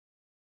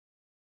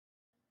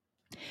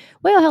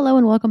Well, hello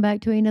and welcome back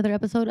to another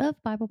episode of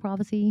Bible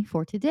Prophecy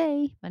for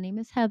today. My name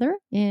is Heather,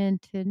 and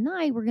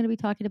tonight we're going to be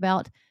talking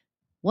about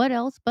what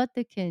else but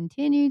the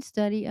continued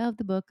study of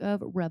the book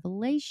of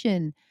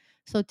Revelation.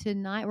 So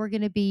tonight we're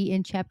going to be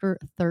in chapter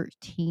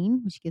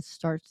 13, which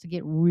starts to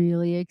get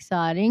really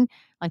exciting.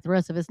 Like the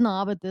rest of it's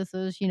not, but this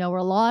is, where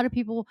a lot of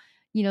people,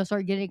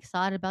 start getting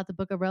excited about the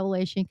book of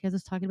Revelation because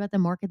it's talking about the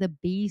mark of the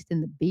beast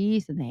and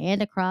the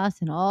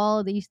Antichrist and all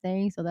of these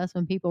things. So that's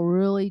when people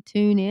really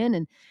tune in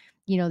and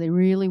they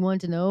really want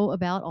to know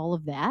about all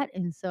of that.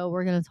 And so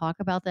we're going to talk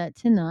about that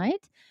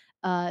tonight.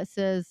 It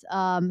says,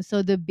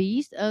 so the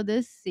beast of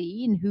the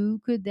sea, and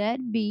who could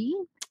that be?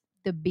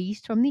 The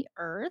beast from the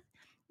earth.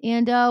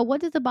 And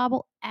what does the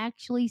Bible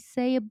actually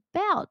say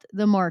about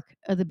the mark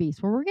of the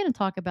beast? Well, we're going to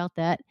talk about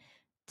that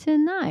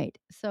tonight.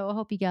 So I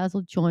hope you guys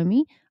will join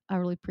me. I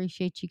really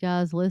appreciate you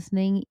guys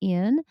listening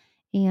in.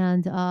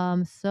 And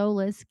so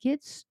let's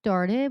get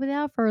started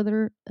without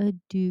further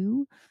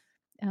ado.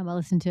 I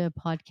listen to a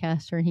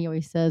podcaster and he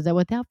always says that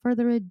without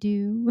further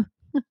ado.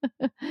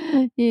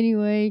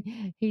 Anyway,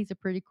 he's a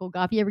pretty cool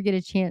guy. If you ever get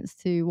a chance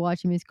to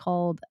watch him, he's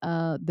called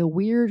The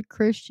Weird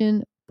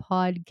Christian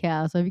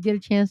Podcast. So if you get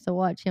a chance to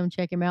watch him,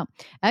 check him out.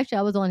 Actually,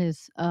 I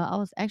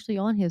was actually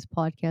on his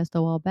podcast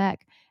a while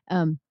back.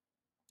 It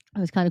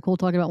was kind of cool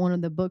talking about one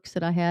of the books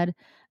that I had,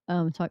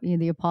 talking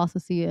the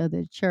apostasy of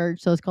the church.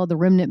 So it's called The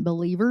Remnant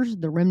Believers,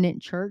 The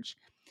Remnant Church.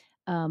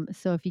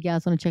 So if you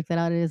guys want to check that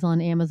out, it is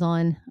on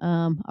Amazon.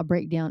 I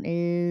break down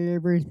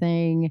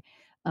everything.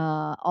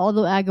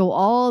 I go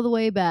all the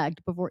way back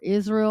to before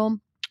Israel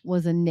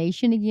was a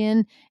nation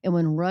again, and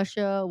when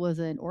Russia was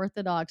an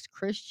Orthodox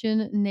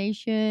Christian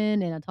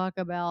nation, and I talk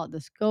about the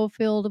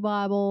Schofield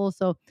Bible.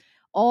 So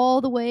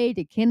all the way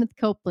to Kenneth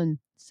Copeland.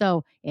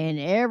 So and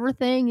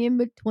everything in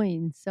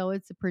between. So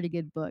it's a pretty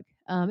good book.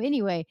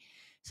 Anyway,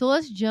 so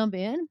let's jump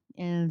in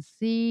and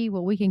see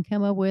what we can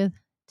come up with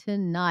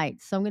tonight.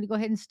 So I'm going to go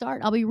ahead and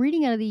start. I'll be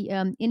reading out of the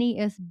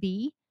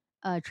NASB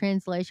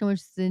translation,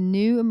 which is the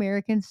New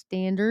American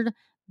Standard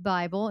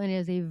Bible, and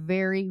is a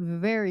very,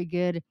 very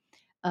good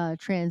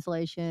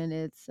translation.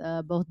 It's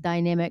both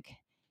dynamic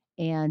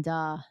and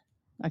I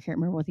can't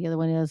remember what the other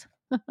one is.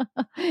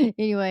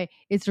 Anyway,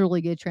 it's a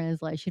really good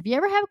translation. If you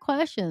ever have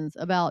questions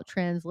about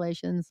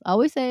translations, I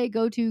always say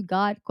go to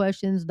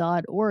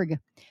gotquestions.org.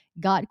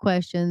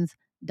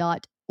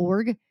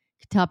 Gotquestions.org.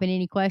 Type in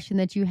any question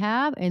that you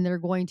have, and they're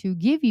going to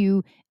give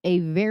you a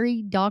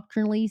very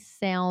doctrinally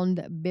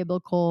sound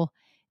biblical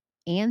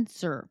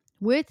answer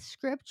with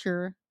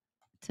scripture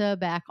to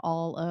back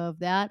all of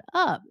that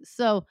up.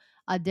 So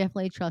I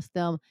definitely trust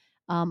them.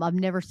 I've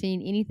never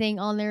seen anything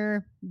on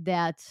there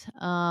that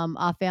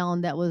I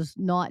found that was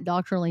not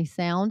doctrinally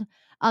sound.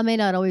 I may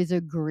not always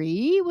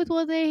agree with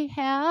what they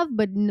have,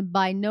 but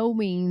by no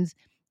means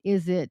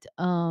is it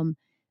wrong.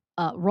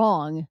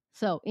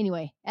 So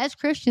anyway, as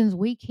Christians,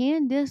 we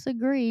can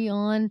disagree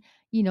on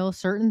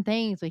certain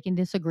things. We can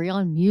disagree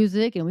on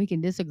music, and we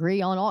can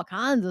disagree on all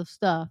kinds of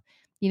stuff.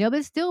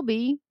 But still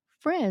be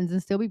friends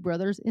and still be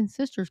brothers and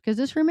sisters. Because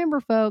just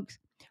remember, folks,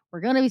 we're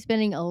going to be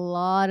spending a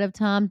lot of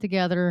time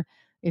together.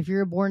 If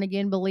you're a born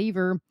again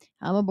believer,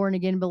 I'm a born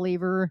again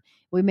believer.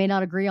 We may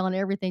not agree on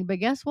everything, but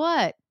guess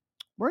what?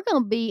 We're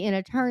going to be in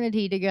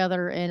eternity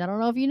together. And I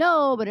don't know if you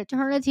know, but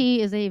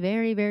eternity is a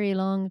very, very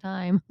long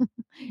time.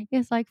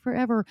 It's like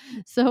forever.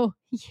 So,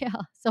 yeah.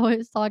 So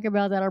let's talk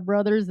about that. Our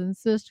brothers and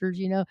sisters,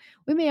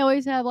 we may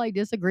always have like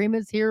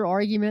disagreements here,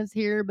 arguments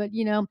here, but,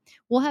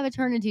 we'll have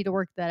eternity to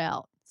work that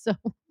out. So,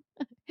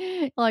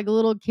 like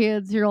little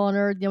kids here on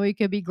earth, we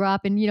could be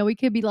griping, we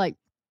could be like,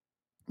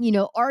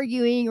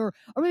 arguing or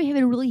maybe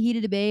having a really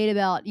heated debate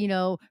about,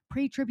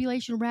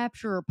 pre-tribulation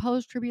rapture or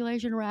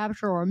post-tribulation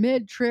rapture or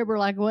mid-trib or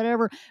like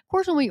whatever. Of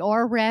course, when we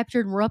are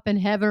raptured and we're up in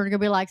heaven, we're gonna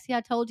be like, see,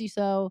 I told you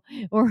so.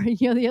 Or,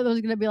 the other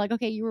one's gonna be like,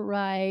 okay, you were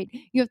right.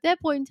 At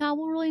that point in time,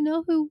 we'll really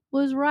know who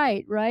was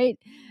right, right?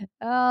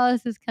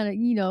 This is kind of,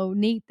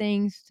 neat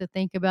things to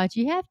think about.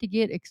 You have to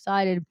get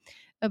excited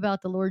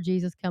about the Lord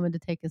Jesus coming to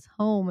take us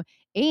home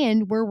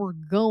and where we're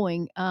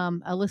going.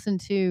 I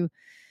listened to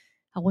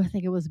I wanna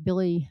think it was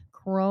Billy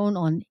Crone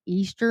on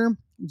Easter.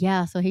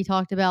 Yeah, so he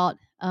talked about,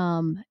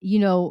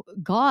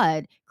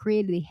 God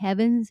created the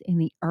heavens and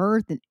the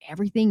earth and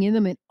everything in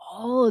them and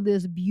all of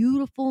this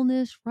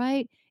beautifulness,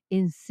 right,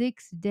 in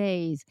 6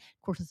 days.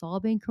 Of course, it's all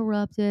been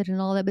corrupted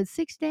and all that, but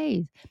 6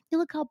 days. And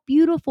look how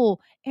beautiful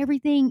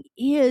everything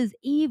is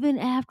even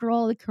after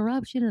all the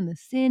corruption and the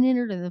sin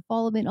entered and the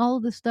fall of man, all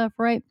of this stuff,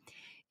 right?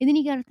 And then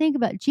you got to think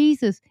about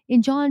Jesus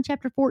in John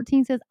chapter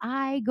 14 says,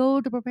 I go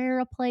to prepare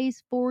a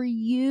place for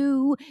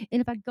you. And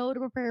if I go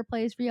to prepare a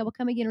place for you, I will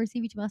come again and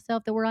receive you to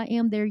myself, that where I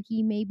am, there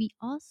ye may be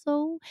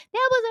also.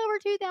 That was over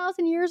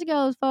 2,000 years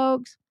ago,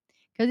 folks.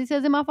 Because he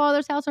says, in my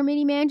father's house are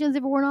many mansions.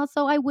 If it were not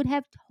so, I would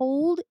have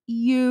told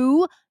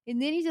you.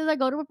 And then he says, I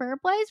go to prepare a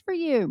place for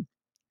you.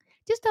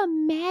 Just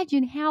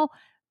imagine how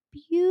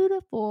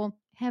beautiful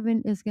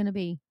heaven is going to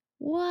be.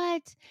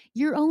 What?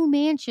 Your own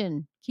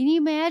mansion. Can you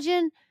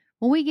imagine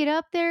when we get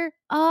up there?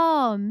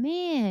 Oh,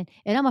 man.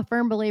 And I'm a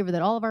firm believer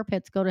that all of our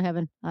pets go to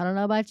heaven. I don't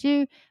know about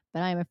you,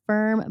 but I am a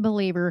firm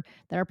believer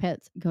that our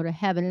pets go to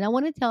heaven. And I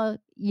want to tell,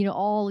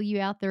 all of you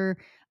out there,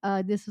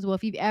 this as well.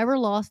 If you've ever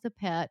lost a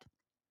pet,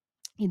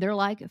 they're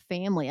like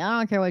family. I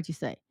don't care what you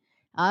say.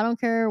 I don't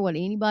care what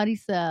anybody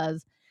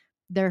says.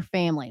 They're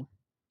family.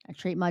 I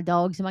treat my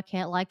dogs and my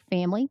cat like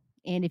family.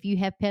 And if you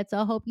have pets,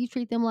 I hope you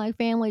treat them like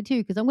family too,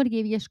 because I'm going to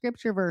give you a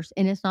scripture verse.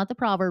 And it's not the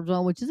Proverbs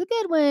one, which is a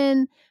good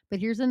one, but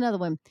here's another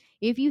one.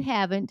 If you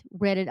haven't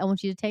read it, I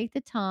want you to take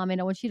the time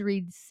and I want you to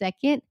read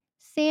Second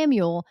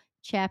Samuel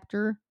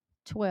chapter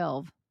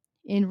 12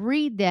 and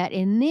read that.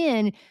 And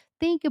then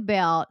think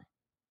about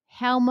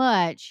how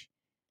much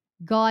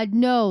God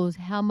knows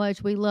how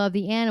much we love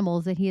the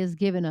animals that He has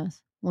given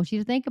us. I want you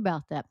to think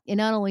about that. And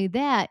not only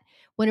that,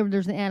 whenever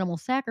there's an animal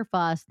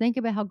sacrifice, think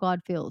about how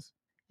God feels.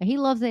 And He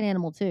loves that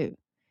animal too.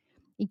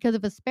 Because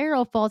if a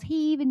sparrow falls,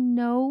 He even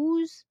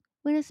knows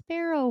when a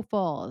sparrow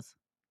falls.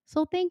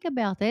 So think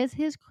about that. It's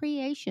His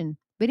creation.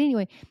 But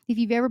anyway, if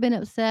you've ever been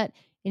upset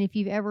and if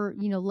you've ever,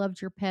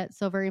 loved your pet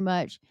so very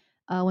much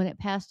when it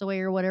passed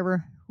away or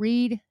whatever,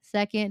 read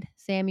Second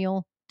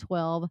Samuel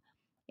 12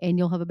 and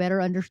you'll have a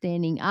better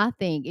understanding. I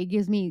think it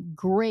gives me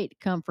great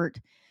comfort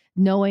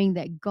knowing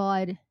that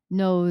God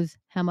knows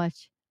how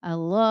much I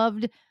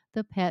loved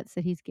the pets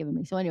that He's given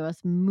me. So anyway,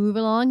 let's move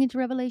along into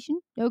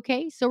Revelation.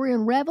 Okay, so we're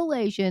in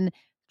Revelation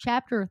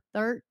chapter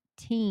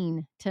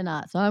 13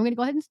 tonight. So I'm going to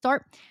go ahead and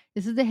start.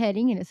 This is the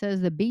heading, and it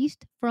says, The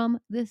Beast from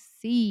the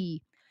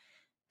Sea.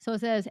 So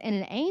it says, And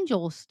an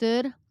angel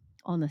stood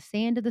on the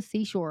sand of the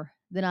seashore.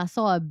 Then I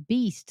saw a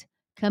beast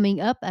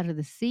coming up out of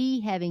the sea,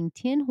 having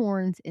 10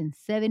 horns and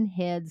 7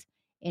 heads,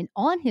 and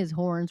on his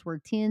horns were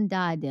 10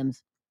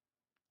 diadems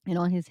and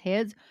on his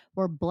heads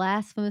were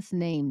blasphemous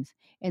names.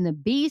 And the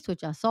beast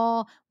which I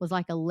saw was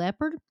like a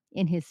leopard,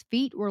 and his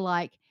feet were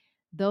like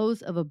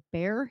those of a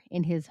bear,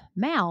 and his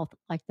mouth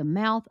like the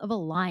mouth of a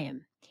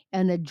lion.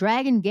 And the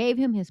dragon gave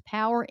him his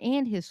power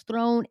and his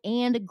throne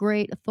and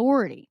great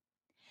authority.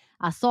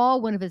 I saw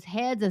one of his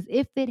heads as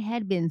if it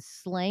had been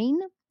slain,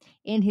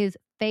 and his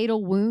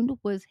fatal wound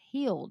was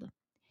healed.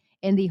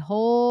 And the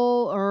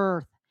whole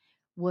earth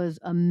was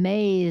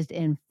amazed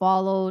and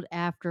followed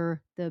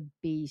after the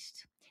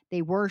beast.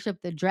 They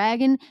worshiped the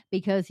dragon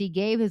because he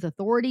gave his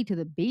authority to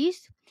the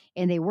beast,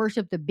 and they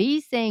worshiped the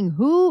beast, saying,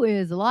 Who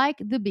is like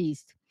the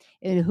beast,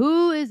 and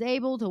who is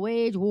able to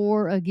wage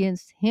war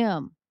against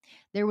him?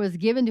 There was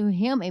given to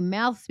him a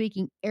mouth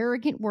speaking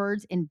arrogant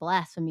words and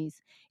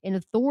blasphemies, and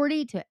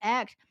authority to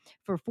act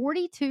for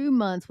 42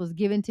 months was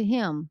given to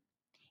him.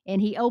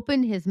 And he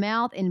opened his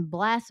mouth in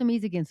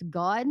blasphemies against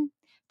God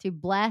to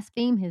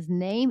blaspheme his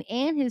name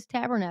and his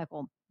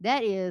tabernacle.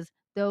 That is,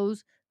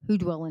 those who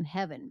dwell in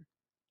heaven.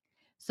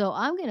 So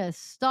I'm going to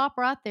stop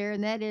right there,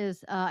 and that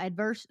is at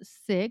verse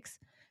 6.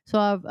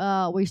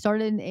 So we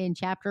started in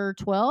chapter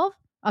 12.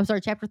 I'm sorry,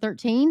 chapter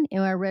 13,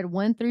 and I read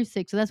 1 through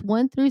 6. So that's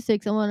 1 through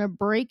 6. I want to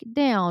break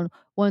down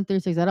 1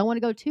 through 6. I don't want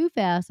to go too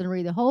fast and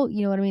read the whole,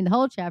 the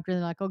whole chapter.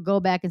 And then I could go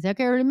back and say,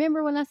 okay,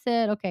 remember when I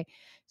said, okay.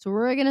 So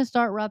we're going to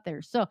start right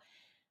there. So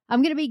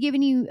I'm going to be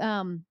giving you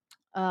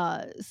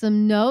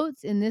some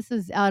notes, and this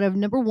is out of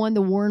number one,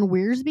 the Warren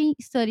Wiersbe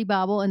Study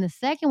Bible, and the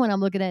second one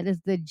I'm looking at is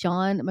the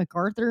John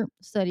MacArthur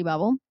Study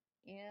Bible.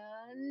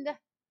 And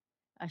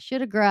I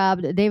should have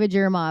grabbed David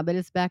Jeremiah, but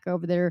it's back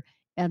over there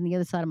on the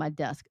other side of my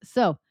desk.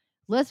 So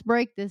let's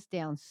break this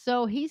down.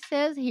 So he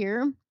says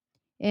here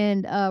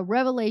in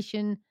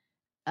Revelation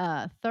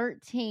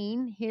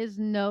 13, his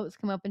notes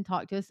come up and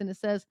talk to us, and it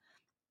says,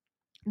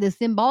 the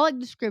symbolic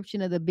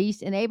description of the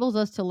beast enables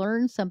us to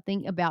learn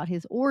something about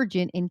his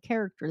origin and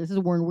character. This is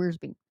Warren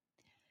Wiersbe.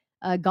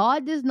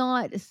 God does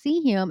not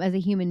see him as a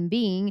human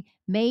being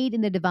made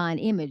in the divine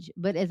image,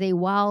 but as a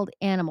wild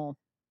animal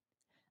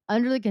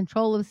under the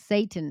control of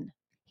Satan.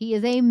 He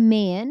is a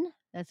man,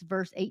 that's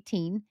verse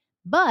 18,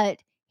 but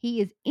he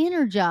is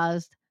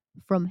energized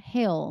from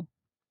hell,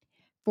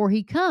 for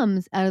he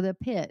comes out of the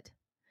pit.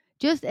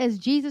 Just as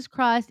Jesus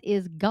Christ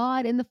is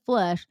God in the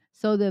flesh,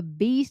 so the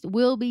beast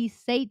will be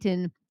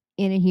Satan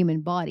in a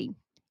human body.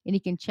 And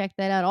you can check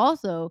that out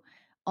also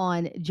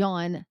on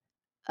John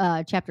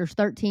chapters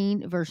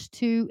 13, verse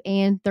 2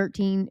 and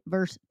 13,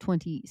 verse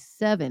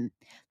 27.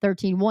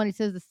 13:1, it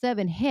says the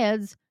 7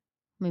 heads.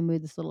 Let me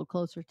move this a little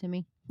closer to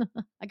me.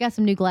 I got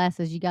some new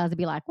glasses. You guys would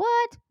be like,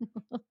 what?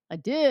 I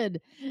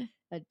did.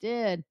 I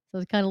did. So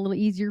it's kind of a little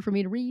easier for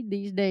me to read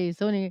these days.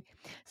 So anyway,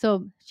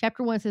 so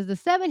chapter 1 says the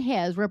 7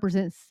 heads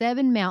represent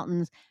 7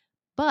 mountains,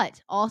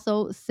 but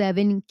also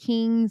 7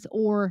 kings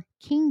or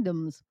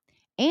kingdoms.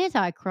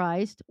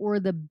 Antichrist or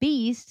the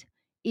beast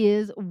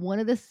is one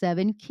of the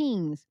 7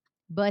 kings,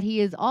 but he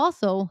is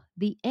also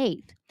the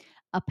 8th.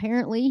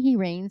 Apparently, he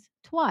reigns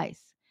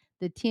twice.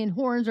 The 10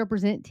 horns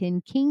represent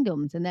 10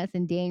 kingdoms, and that's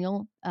in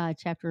Daniel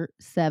chapter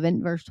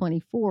 7, verse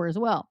 24 as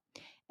well.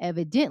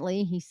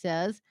 Evidently, he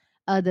says,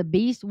 the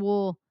beast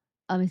will,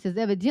 he says,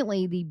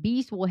 evidently, the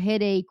beast will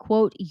head a,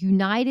 quote,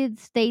 United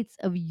States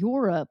of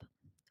Europe,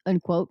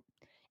 unquote,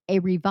 a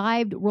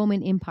revived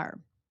Roman Empire.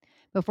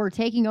 Before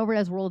taking over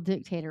as world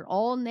dictator,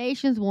 all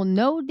nations will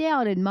no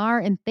doubt admire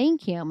and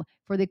thank him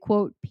for the,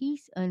 quote,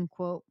 peace,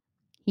 unquote,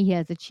 he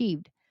has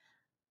achieved.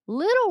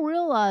 little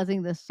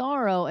realizing the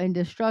sorrow and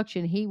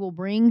destruction he will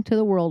bring to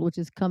the world, which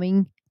is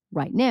coming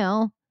right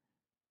now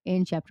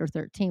in chapter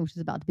 13, which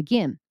is about to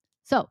begin.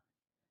 So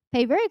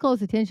pay very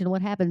close attention to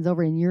what happens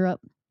over in Europe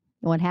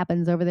and what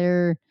happens over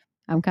there.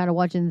 I'm kind of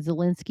watching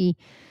Zelensky.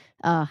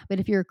 But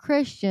if you're a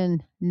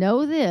Christian,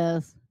 know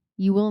this: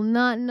 you will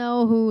not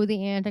know who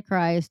the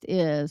Antichrist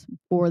is,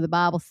 for the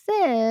Bible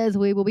says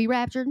we will be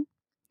raptured.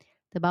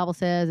 The Bible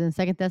says in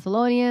Second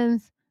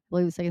Thessalonians, I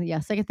believe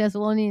it's Second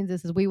Thessalonians, it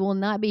says we will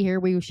not be here,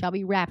 we shall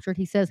be raptured.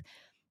 He says,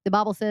 the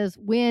Bible says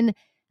when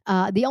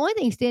the only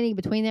thing standing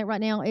between that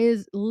right now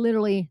is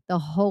literally the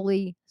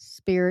Holy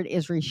Spirit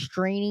is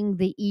restraining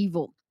the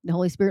evil. The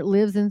Holy Spirit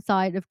lives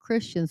inside of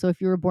Christians. So if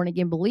you're a born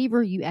again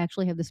believer, you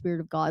actually have the Spirit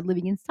of God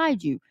living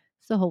inside you.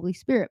 It's the Holy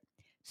Spirit.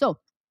 So,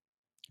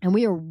 and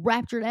we are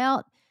raptured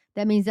out.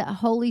 That means that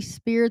Holy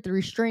Spirit, the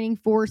restraining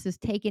force, is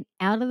taken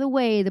out of the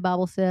way, the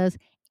Bible says,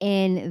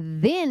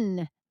 and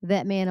then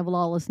that man of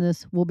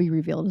lawlessness will be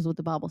revealed, is what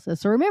the Bible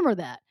says. So remember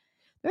that.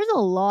 There's a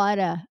lot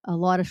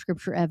of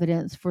scripture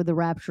evidence for the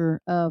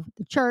rapture of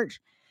the church.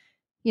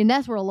 And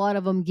that's where a lot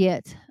of them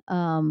get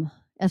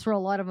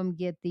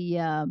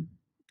the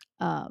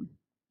um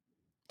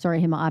sorry,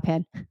 I hit my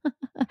iPad.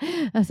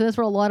 So that's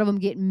where a lot of them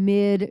get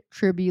mid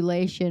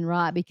tribulation,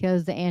 right?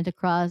 Because the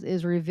Antichrist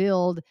is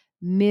revealed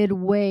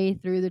midway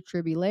through the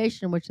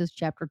tribulation, which is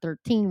chapter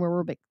 13, where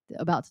we're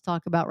about to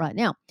talk about right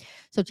now.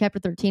 So, chapter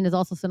 13 is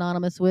also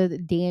synonymous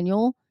with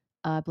Daniel,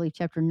 I believe,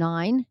 chapter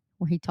 9,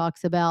 where he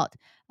talks about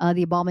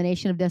the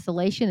abomination of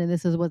desolation. And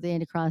this is what the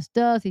Antichrist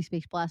does: he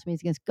speaks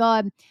blasphemies against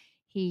God.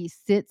 He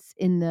sits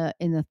in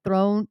the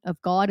throne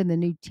of God in the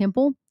new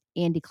temple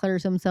and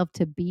declares himself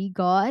to be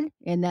God.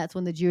 And that's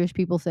when the Jewish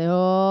people say,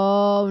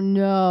 oh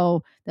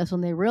no. That's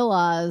when they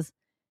realize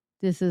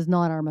this is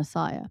not our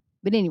Messiah.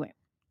 But anyway,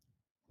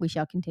 we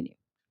shall continue.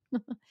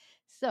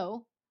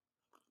 So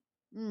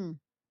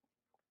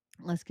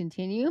let's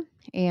continue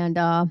and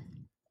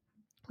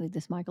move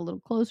this mic a little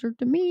closer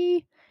to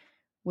me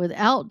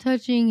without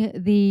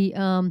touching the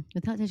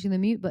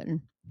mute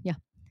button. Yeah.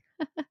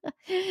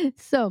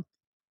 So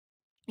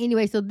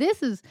anyway, so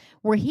this is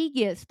where he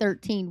gets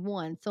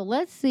 13:1. So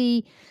let's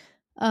see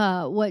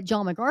what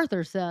John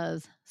MacArthur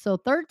says. So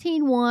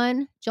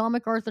 13:1, John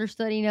MacArthur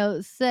study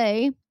notes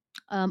say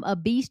a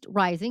beast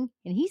rising.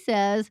 And he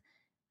says,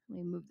 let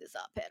me move this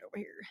iPad over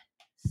here.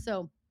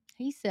 So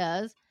he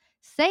says,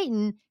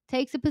 Satan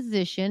takes a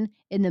position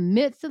in the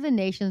midst of the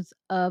nations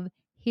of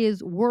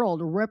his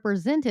world,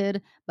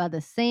 represented by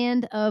the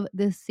sand of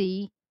the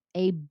sea,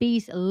 a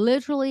beast,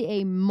 literally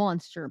a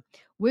monster,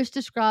 which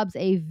describes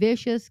a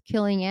vicious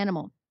killing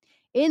animal.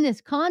 In this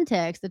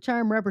context, the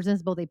term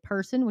represents both a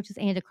person, which is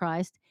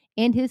Antichrist,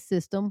 and his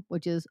system,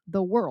 which is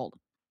the world.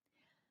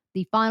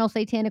 The final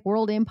satanic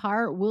world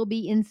empire will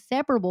be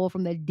inseparable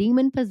from the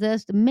demon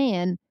possessed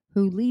man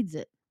who leads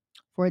it.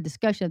 For a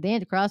discussion of the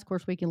Antichrist, of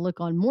course, we can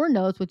look on more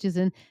notes, which is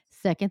in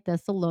Second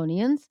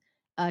Thessalonians,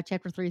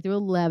 chapter 3 through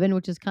 11,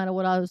 which is kind of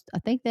what I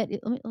think that,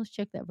 let's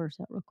check that verse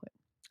out real quick.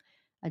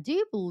 I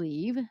do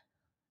believe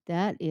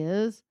that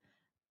is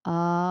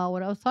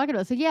what I was talking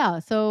about. So yeah,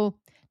 so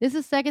this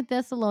is Second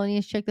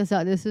Thessalonians. Check this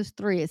out. This is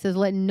 3. It says,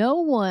 "Let no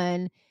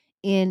one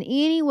in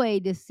any way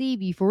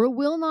deceive you, for it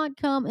will not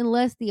come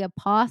unless the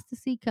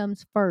apostasy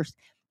comes first,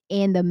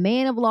 and the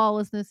man of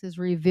lawlessness is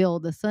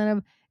revealed, the son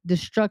of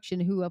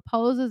destruction, who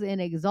opposes and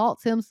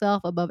exalts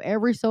himself above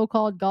every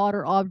so-called God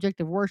or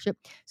object of worship,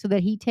 so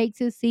that he takes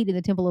his seat in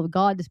the temple of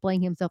God,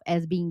 displaying himself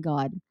as being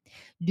God.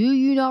 Do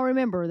you not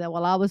remember that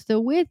while I was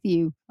still with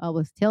you, I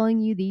was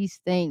telling you these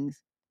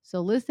things?"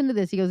 So listen to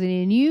this. He goes,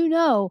 and you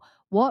know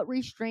what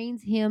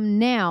restrains him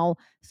now,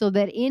 so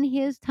that in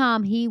his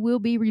time he will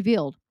be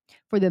revealed.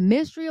 For the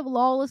mystery of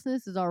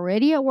lawlessness is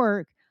already at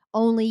work.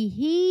 Only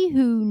he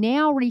who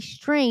now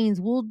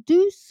restrains will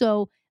do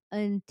so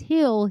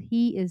until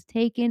he is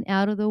taken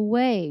out of the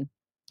way.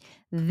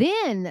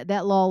 Then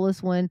that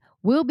lawless one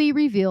will be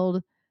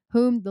revealed,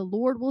 whom the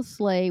Lord will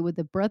slay with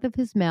the breath of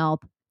his mouth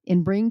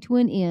and bring to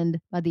an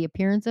end by the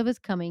appearance of his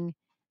coming.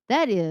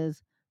 That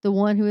is, the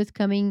one who is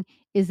coming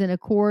is in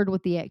accord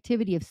with the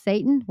activity of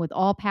Satan, with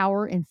all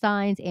power and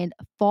signs and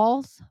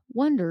false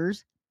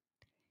wonders,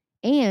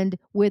 and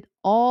with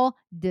all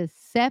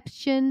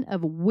deception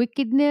of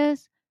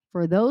wickedness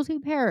for those who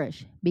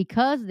perish,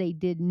 because they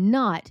did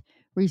not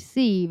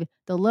receive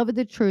the love of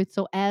the truth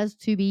so as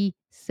to be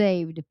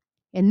saved.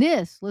 And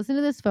this, listen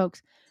to this,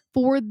 folks,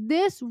 for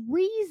this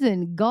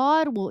reason,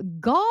 God,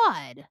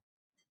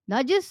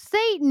 not just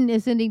Satan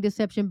is sending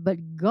deception,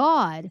 but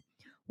God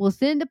will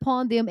send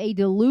upon them a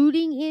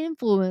deluding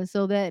influence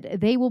so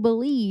that they will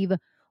believe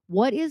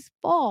what is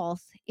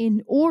false,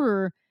 in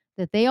order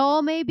that they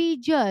all may be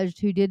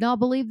judged who did not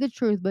believe the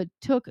truth but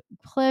took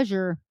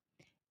pleasure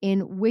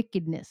in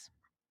wickedness.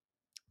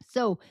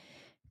 So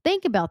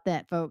think about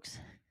that, folks.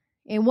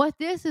 And what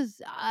this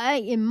is,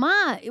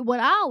 what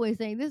I always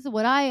think, this is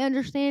what I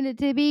understand it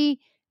to be.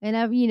 And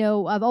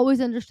I've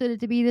always understood it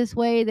to be this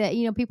way, that,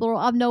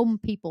 I've known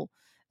people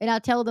And I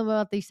tell them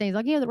about these things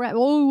like, yeah, the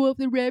well, if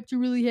the rapture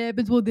really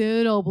happens, well,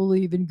 then I'll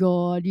believe in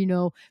God,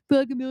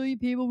 fuck a million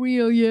people,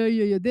 yeah, yeah,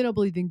 yeah. Then I'll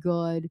believe in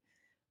God.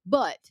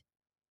 But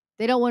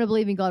they don't want to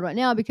believe in God right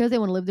now because they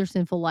want to live their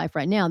sinful life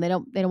right now. And they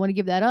don't want to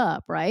give that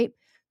up, right?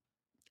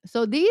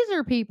 So these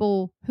are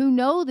people who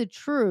know the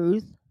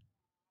truth.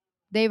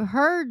 They've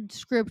heard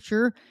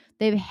scripture.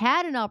 They've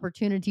had an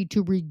opportunity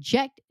to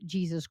reject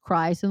Jesus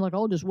Christ and like,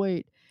 oh, just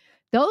wait.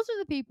 Those are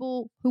the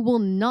people who will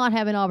not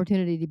have an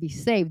opportunity to be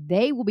saved.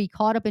 They will be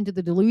caught up into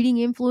the deluding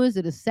influence,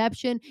 the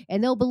deception,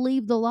 and they'll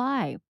believe the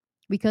lie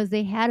because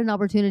they had an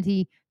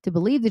opportunity to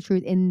believe the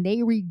truth and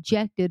they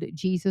rejected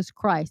Jesus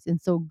Christ.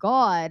 And so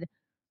God,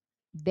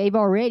 they've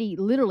already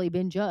literally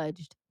been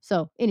judged.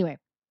 So anyway,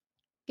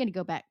 going to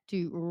go back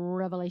to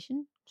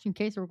Revelation. Just in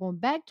case we're going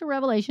back to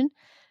Revelation.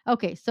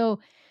 Okay, so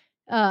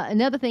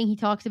another thing he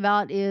talks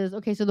about is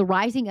okay, so the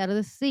rising out of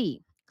the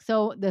sea.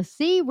 So the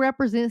sea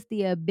represents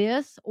the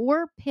abyss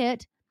or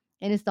pit,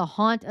 and it's the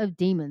haunt of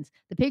demons.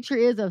 The picture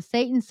is of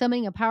Satan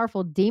summoning a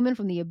powerful demon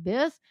from the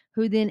abyss,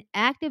 who then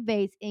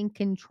activates and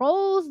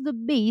controls the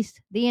beast,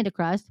 the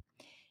Antichrist,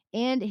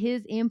 and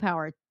his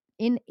empower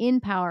in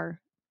power.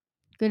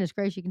 Goodness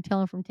gracious, you can tell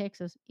I'm from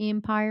Texas.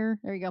 Empire.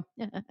 There you go.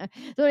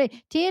 So,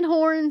 anyway, 10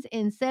 horns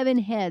and 7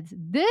 heads.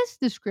 This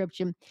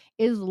description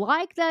is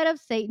like that of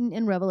Satan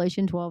in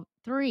Revelation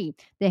 12:3.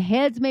 The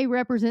heads may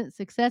represent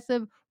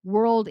successive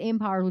world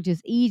empires, which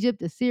is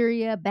Egypt,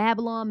 Assyria,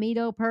 Babylon,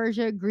 Medo,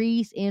 Persia,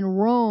 Greece, and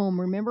Rome.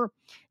 Remember,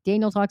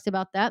 Daniel talks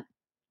about that.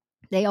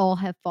 They all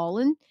have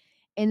fallen.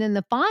 And then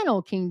the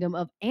final kingdom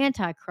of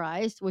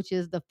Antichrist, which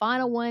is the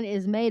final one,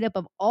 is made up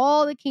of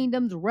all the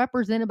kingdoms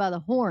represented by the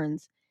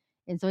horns.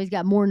 And so he's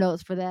got more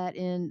notes for that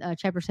in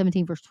chapter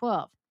 17, verse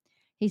 12.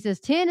 He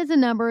says 10 is a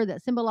number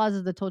that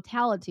symbolizes the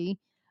totality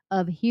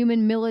of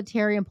human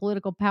military and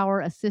political power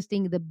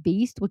assisting the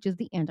beast, which is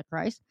the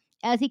Antichrist,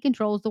 as he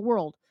controls the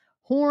world.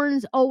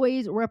 Horns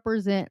always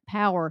represent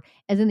power,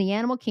 as in the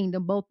animal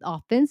kingdom, both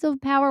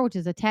offensive power, which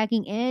is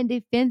attacking, and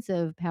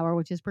defensive power,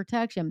 which is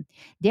protection.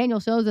 Daniel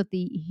shows that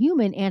the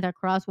human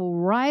Antichrist will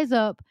rise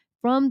up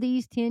from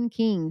these 10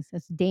 kings.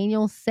 That's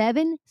Daniel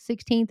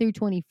 7:16 through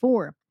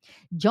 24.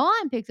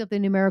 John picks up the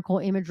numerical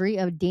imagery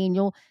of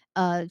Daniel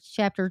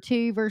chapter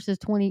 2, verses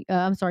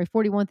 41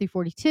 through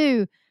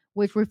 42,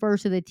 which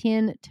refers to the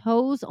 10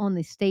 toes on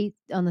the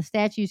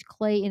statue's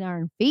clay and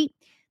iron feet.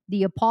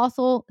 The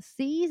apostle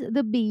sees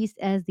the beast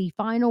as the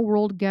final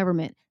world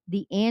government,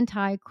 the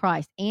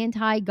Antichrist,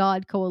 anti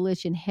God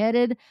coalition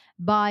headed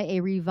by a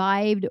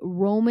revived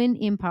Roman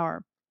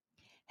Empire,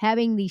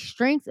 having the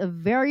strength of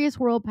various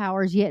world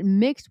powers, yet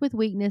mixed with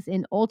weakness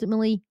and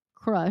ultimately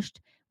crushed,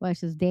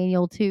 which is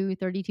Daniel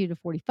 2:32 to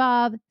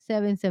 45,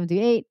 7 to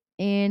 8,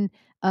 and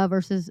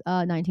verses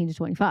 19 to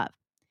 25.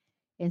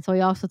 And so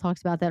he also talks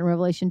about that in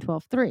Revelation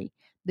 12:3.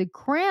 The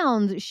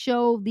crowns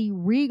show the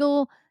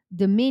regal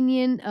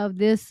dominion of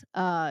this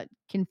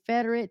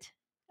Confederate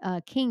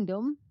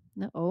kingdom.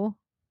 Oh,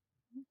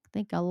 I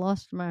think I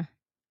lost my.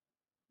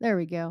 There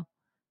we go.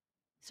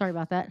 Sorry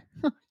about that.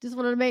 Just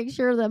wanted to make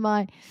sure that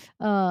my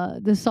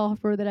the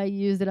software that I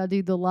use that I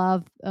do the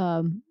live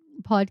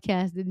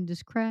podcast didn't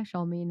just crash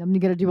on me, and I'm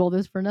gonna do all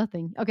this for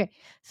nothing. Okay,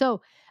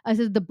 so it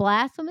says the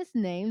blasphemous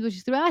names, which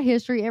is throughout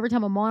history, every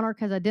time a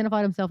monarch has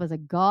identified himself as a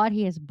god,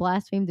 he has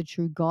blasphemed the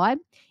true God.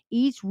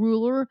 Each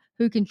ruler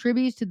who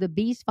contributes to the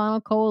beast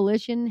final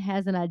coalition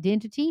has an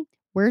identity,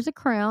 wears a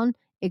crown,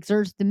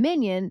 exerts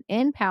dominion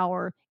and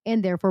power,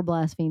 and therefore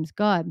blasphemes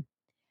God.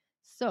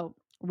 So,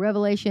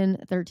 Revelation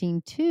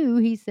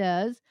 13:2, he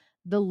says,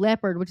 the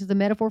leopard, which is a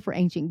metaphor for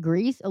ancient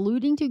Greece,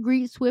 alluding to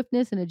Greece'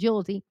 swiftness and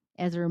agility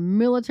as their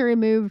military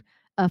moved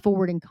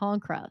forward in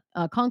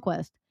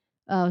conquest,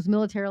 was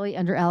militarily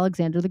under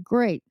Alexander the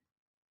Great.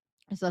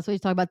 So that's what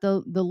he's talking about,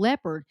 the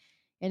leopard.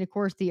 And of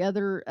course, the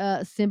other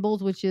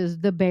symbols, which is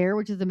the bear,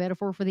 which is a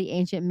metaphor for the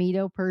ancient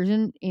Medo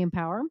Persian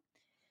empire,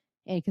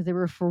 and because they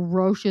were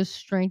ferocious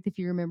strength, if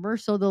you remember.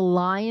 So the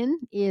lion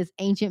is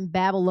ancient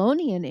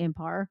Babylonian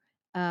empire,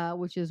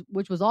 which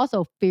was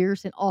also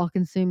fierce and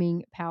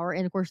all-consuming power.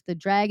 And of course, the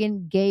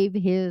dragon gave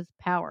his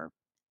power.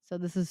 So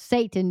this is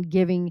Satan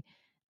giving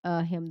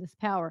him this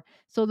power.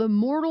 So the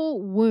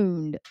mortal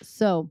wound.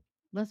 So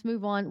let's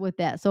move on with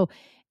that. So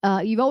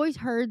you've always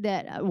heard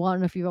that. Well, I don't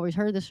know if you've always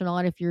heard this or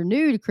not. If you're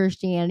new to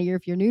Christianity, or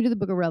if you're new to the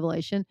book of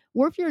Revelation,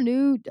 or if you're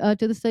new to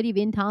the study of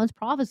end times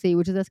prophecy,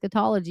 which is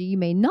eschatology, you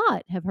may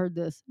not have heard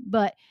this.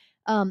 But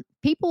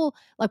people,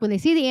 like when they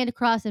see the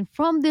Antichrist, and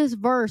from this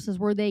verse is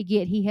where they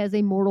get he has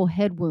a mortal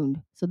head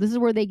wound. So this is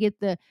where they get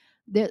the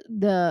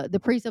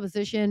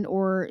presupposition,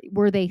 or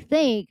where they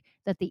think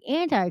that the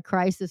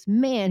Antichrist, this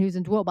man who's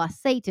indwelt by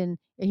Satan,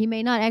 he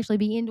may not actually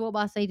be indwelt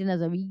by Satan as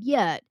of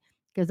yet,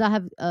 because I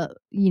have,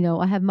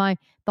 I have my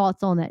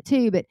thoughts on that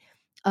too. But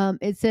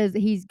it says that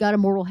he's got a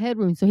mortal head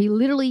wound, so he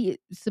literally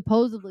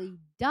supposedly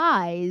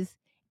dies,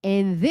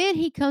 and then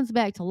he comes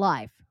back to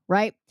life,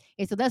 right?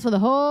 And so that's when the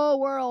whole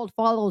world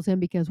follows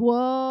him, because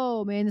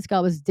whoa, man, this guy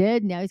was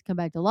dead, now he's come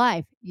back to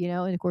life,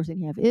 And of course,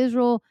 then you have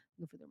Israel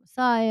for the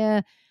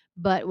Messiah.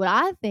 But what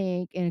I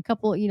think, and a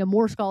couple,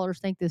 more scholars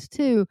think this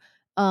too,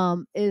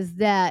 is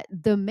that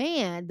the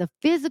man, the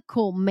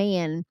physical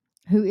man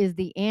who is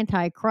the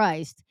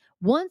Antichrist,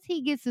 once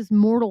he gets this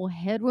mortal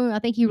head wound, I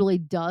think he really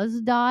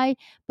does die,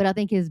 but I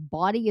think his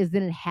body is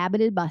then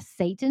inhabited by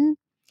Satan,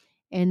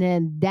 and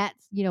then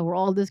that's where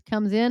all this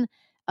comes in.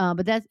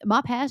 But that's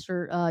my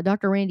pastor,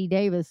 Dr. Randy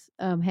Davis,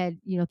 had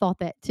thought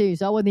that too.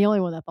 So I wasn't the only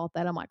one that thought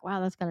that. I'm like,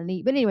 wow, that's kind of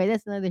neat. But anyway,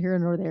 that's neither here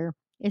nor there.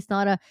 It's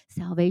not a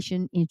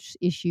salvation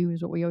issue,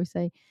 is what we always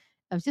say.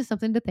 It's just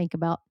something to think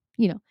about.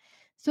 You know.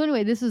 So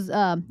anyway, this is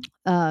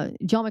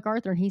John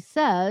MacArthur, and he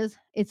says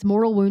its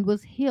mortal wound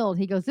was healed.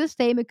 He goes, this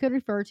statement could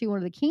refer to one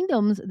of the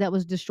kingdoms that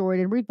was destroyed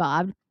and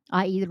revived,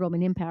 i.e., the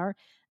Roman Empire,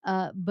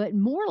 but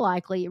more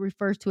likely it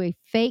refers to a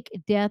fake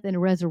death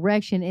and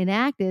resurrection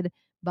enacted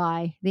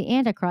by the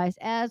Antichrist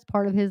as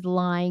part of his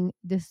lying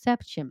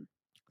deception.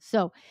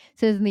 So it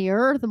says, in the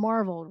earth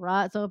marveled,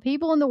 right? So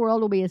people in the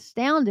world will be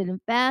astounded and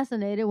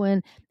fascinated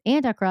when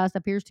Antichrist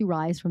appears to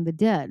rise from the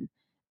dead.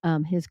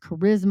 His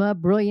charisma,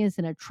 brilliance,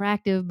 and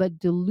attractive but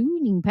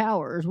deluding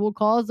powers will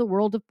cause the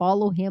world to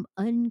follow him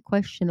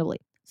unquestionably.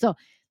 So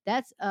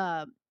that's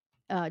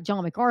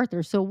John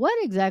MacArthur. So what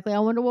exactly? I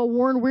wonder what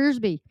Warren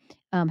Wiersbe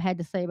had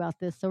to say about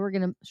this. So we're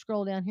going to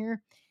scroll down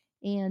here,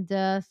 and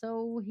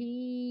so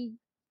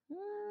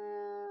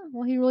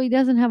well, he really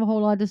doesn't have a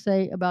whole lot to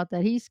say about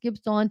that. He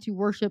skips on to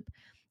worship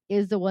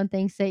is the one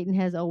thing Satan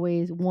has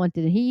always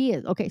wanted. And he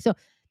is okay. So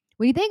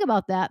when you think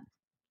about that,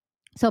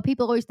 so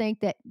people always think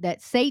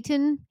that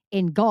Satan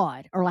and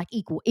God are like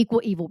equal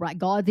evil, right?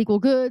 God's equal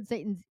good,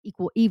 Satan's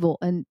equal evil,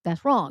 and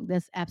that's wrong.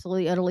 That's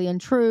absolutely utterly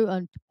untrue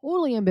and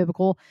totally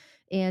unbiblical,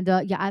 and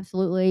yeah,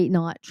 absolutely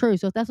not true.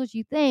 So if that's what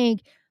you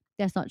think,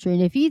 that's not true.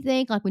 And if you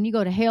think like when you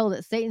go to hell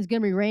that Satan's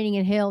going to be reigning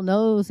in hell,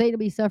 no, Satan will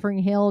be suffering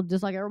in hell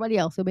just like everybody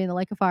else. He'll be in the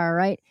lake of fire,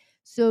 right?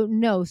 So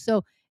no,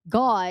 so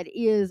God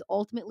is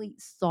ultimately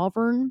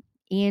sovereign,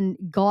 and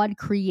God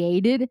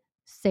created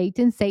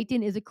Satan.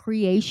 Satan is a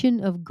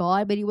creation of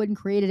God, but he wasn't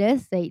created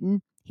as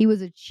Satan. He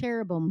was a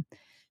cherubim.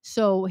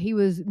 So he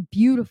was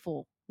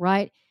beautiful,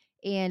 right?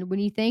 And when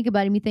you think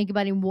about him, you think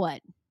about him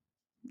what?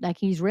 Like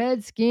he's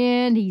red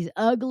skinned, he's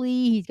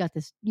ugly, he's got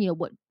this,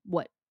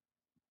 what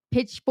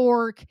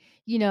pitchfork,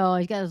 he's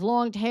got his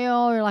long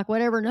tail or like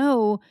whatever.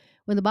 No,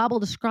 when the Bible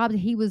describes that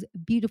he was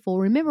beautiful,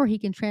 remember he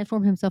can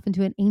transform himself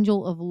into an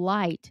angel of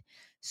light.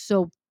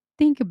 So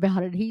think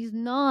about it. He's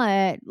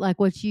not like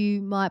what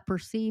you might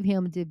perceive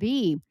him to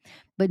be.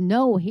 But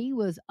no, he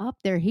was up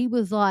there. He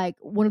was like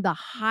one of the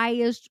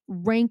highest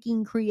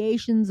ranking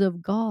creations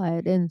of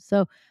God. And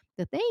so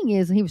the thing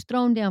is, he was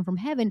thrown down from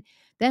heaven.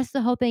 That's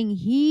the whole thing.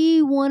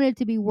 He wanted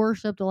to be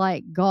worshiped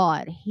like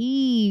God.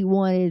 He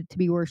wanted to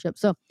be worshiped.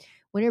 So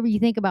whenever you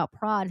think about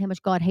pride, how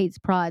much God hates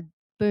pride,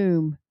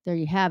 boom, there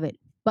you have it.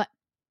 But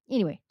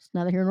anyway, it's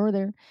neither here nor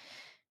there.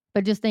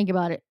 But just think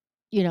about it.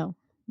 You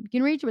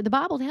can read it. The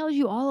Bible tells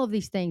you all of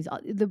these things.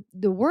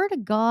 The Word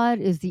of God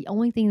is the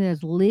only thing that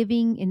is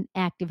living and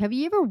active. Have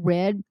you ever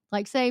read,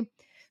 like, say,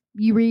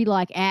 you read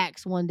like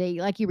Acts one day,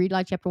 like you read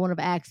like chapter 1 of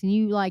Acts, and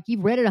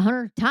you've read it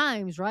 100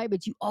 times, right?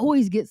 But you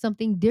always get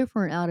something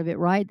different out of it,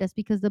 right? That's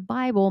because the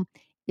Bible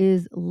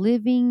is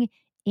living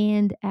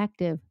and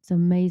active. It's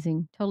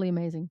amazing, totally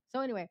amazing. So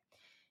anyway,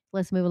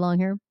 let's move along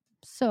here.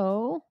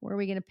 So, where are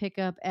we going to pick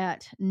up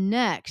at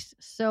next?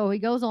 So, he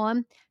goes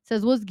on,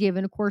 says, was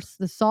given. Of course,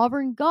 the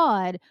sovereign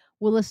God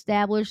will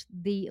establish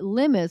the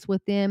limits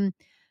within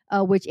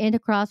which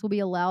Antichrist will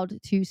be allowed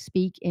to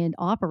speak and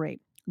operate.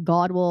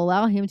 God will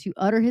allow him to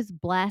utter his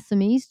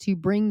blasphemies to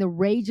bring the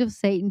rage of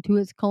Satan to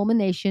its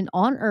culmination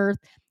on earth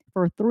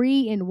for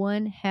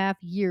 3.5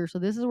 years. So,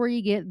 this is where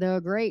you get the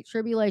great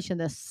tribulation,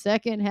 the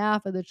second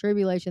half of the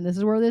tribulation. This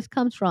is where this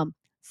comes from.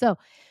 So,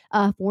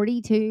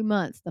 42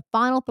 months, the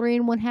final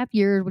 3.5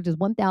 years, which is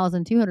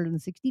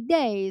 1,260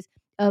 days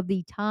of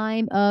the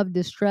time of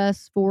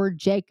distress for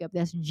Jacob.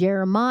 That's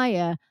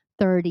Jeremiah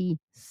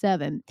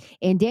 37.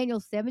 And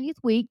Daniel's 70th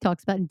week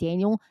talks about in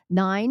Daniel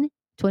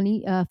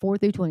 9:24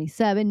 through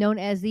 27, known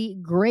as the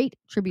Great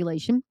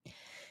Tribulation.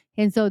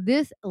 And so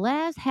this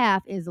last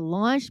half is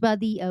launched by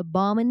the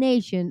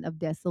abomination of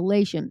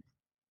desolation.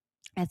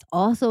 That's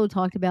also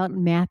talked about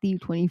in Matthew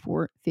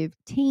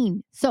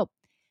 24:15. So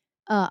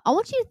I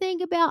want you to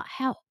think about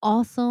how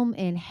awesome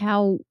and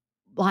how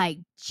like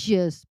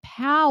just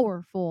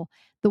powerful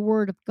the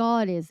word of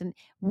God is, and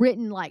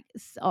written like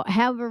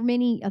however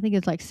many, I think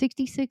it's like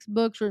 66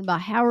 books written by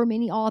however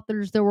many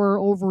authors there were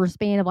over a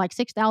span of like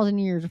 6,000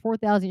 years or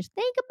 4,000 years.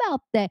 Think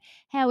about that,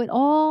 how it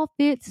all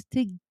fits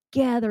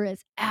together.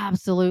 It's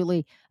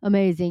absolutely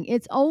amazing.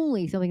 It's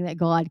only something that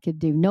God could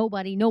do.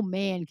 Nobody, no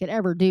man could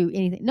ever do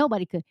anything.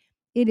 Nobody could.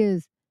 It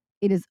is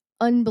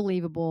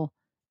unbelievable,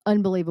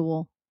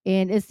 unbelievable,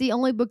 and it's the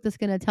only book that's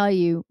going to tell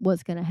you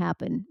what's going to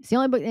happen. It's the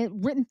only book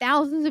written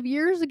thousands of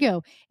years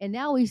ago. And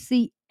now we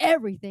see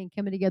everything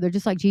coming together,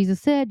 just like Jesus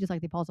said, just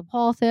like the Apostle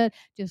Paul said,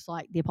 just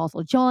like the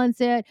Apostle John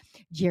said,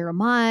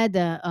 Jeremiah,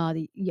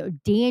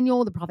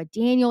 Daniel, the prophet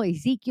Daniel,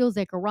 Ezekiel,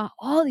 Zechariah,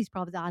 all these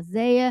prophets,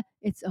 Isaiah.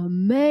 It's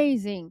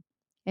amazing.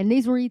 And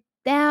these were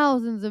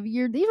thousands of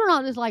years. These were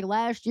not just like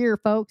last year,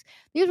 folks.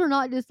 These were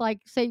not just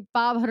like, say,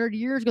 500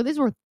 years ago. These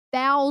were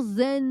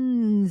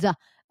thousands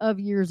of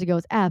years ago.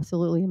 It's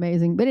absolutely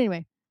amazing. But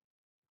anyway,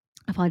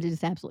 I find it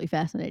just absolutely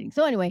fascinating.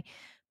 So anyway,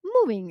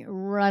 moving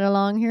right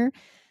along here.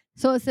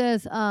 So it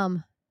says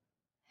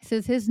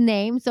his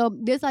name. So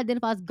this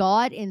identifies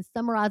God and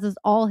summarizes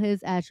all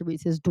his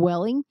attributes. His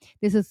dwelling.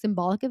 This is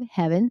symbolic of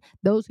heaven.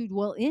 Those who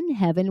dwell in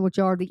heaven, which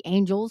are the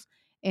angels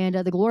and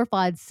the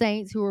glorified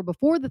saints who are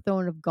before the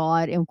throne of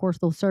God. And of course,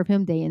 they'll serve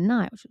him day and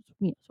night, which is,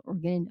 so we're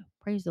getting to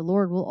praise the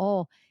Lord. We'll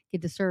all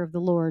get to serve the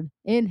Lord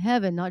in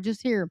heaven, not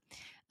just here.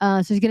 So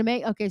he's going to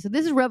make, okay, so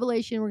this is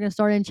Revelation. We're going to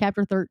start in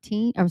chapter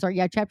 13. I'm sorry,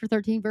 yeah, chapter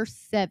 13, verse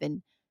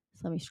 7.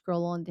 So let me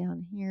scroll on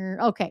down here.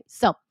 Okay,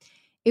 so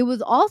it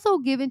was also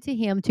given to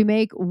him to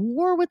make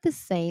war with the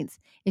saints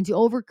and to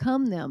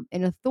overcome them.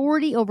 And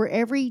authority over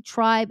every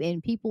tribe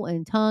and people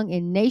and tongue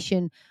and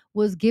nation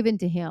was given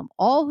to him.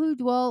 All who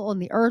dwell on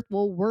the earth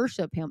will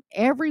worship him.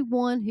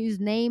 Everyone whose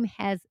name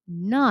has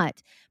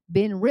not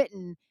been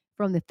written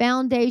from the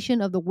foundation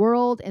of the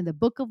world and the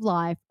book of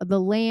life of the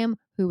Lamb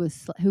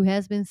who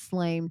has been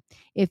slain.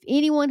 If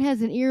anyone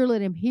has an ear,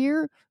 let him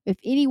hear. If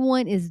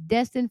anyone is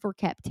destined for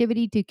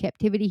captivity, to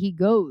captivity he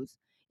goes.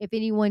 If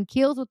anyone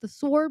kills with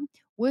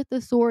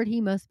the sword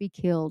he must be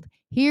killed.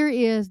 Here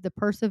is the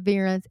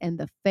perseverance and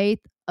the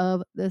faith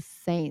of the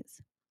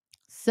saints.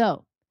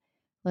 So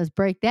let's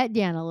break that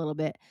down a little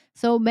bit.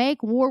 So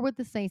make war with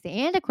the saints.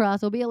 The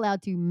Antichrist will be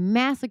allowed to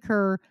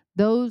massacre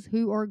those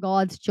who are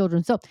God's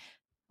children. So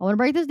I want to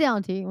break this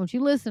down to you. I want you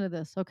to listen to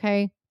this,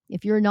 okay?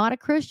 If you're not a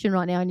Christian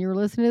right now and you're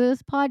listening to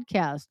this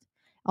podcast,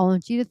 I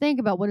want you to think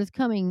about what is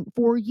coming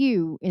for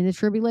you in the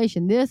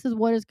tribulation. This is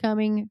what is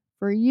coming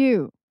for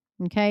you,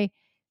 okay?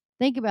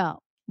 Think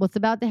about what's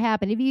about to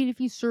happen. Even if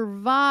you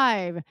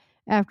survive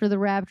after the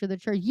rapture of the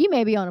church, you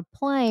may be on a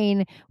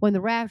plane when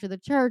the rapture of the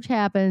church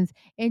happens.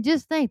 And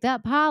just think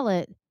that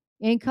pilot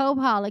and co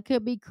pilot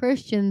could be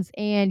Christians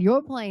and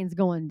your plane's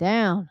going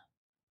down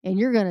and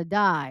you're going to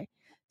die.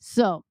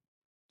 So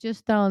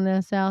just throwing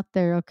this out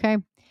there, okay?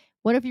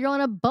 What if you're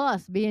on a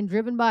bus being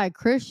driven by a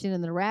Christian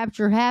and the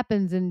rapture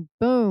happens and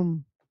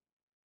boom,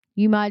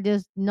 you might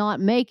just not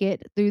make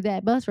it through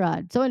that bus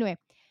ride? So, anyway,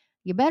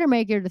 you better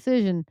make your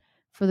decision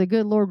for the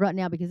good Lord right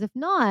now, because if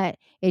not,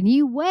 and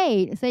you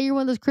wait, say you're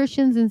one of those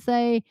Christians and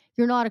say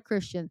you're not a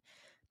Christian,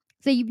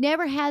 say you've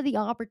never had the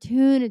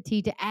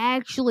opportunity to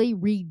actually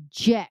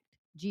reject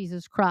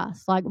Jesus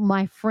Christ, like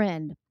my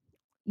friend,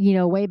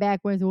 way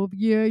back when, well,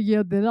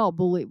 yeah, then I'll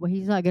believe. Well,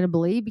 he's not going to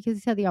believe because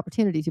he's had the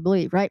opportunity to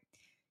believe, right?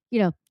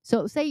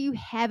 So say you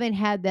haven't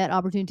had that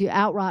opportunity to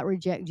outright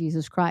reject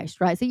Jesus Christ,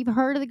 right? So you've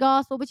heard of the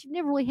gospel, but you've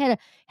never really had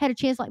a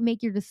chance to, like,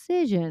 make your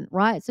decision,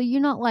 right? So you're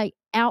not like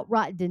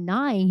outright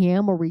denying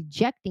him or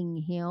rejecting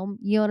him.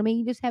 You know what I mean?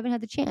 You just haven't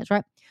had the chance,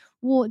 right?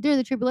 Well, during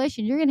the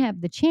tribulation, you're gonna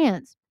have the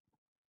chance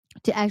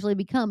to actually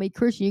become a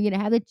Christian. You're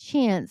gonna have the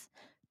chance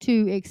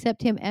to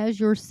accept him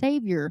as your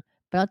savior.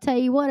 But I'll tell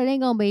you what, it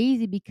ain't gonna be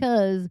easy,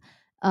 because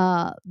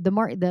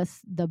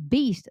the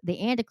beast,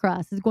 the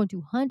Antichrist, is going to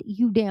hunt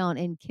you down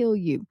and kill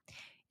you.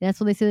 And that's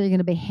when they say they're going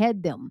to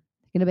behead them.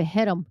 They're going to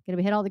behead them. Going to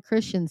behead all the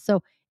Christians.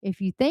 So if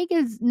you think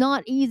it's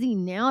not easy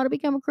now to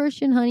become a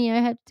Christian, honey, I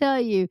have to tell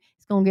you,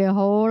 it's going to get a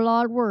whole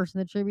lot worse in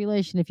the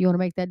tribulation if you want to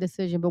make that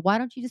decision. But why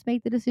don't you just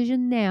make the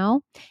decision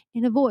now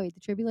and avoid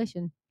the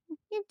tribulation?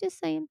 Yeah, just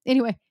saying.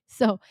 Anyway,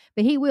 but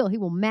he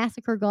will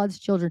massacre God's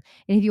children.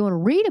 And if you want to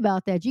read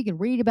about that, you can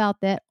read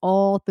about that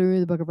all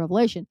through the book of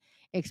Revelation,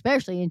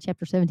 especially in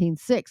chapter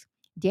 17:6.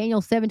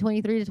 Daniel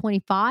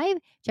 7:23-25,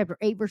 chapter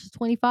 8, verses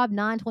 25,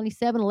 9,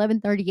 27,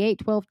 11, 38,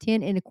 12,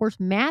 10, and of course,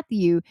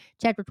 Matthew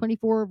chapter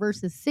 24,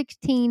 verses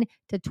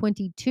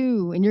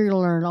 16-22. And you're going to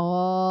learn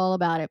all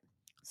about it.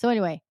 So,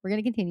 anyway, we're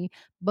going to continue.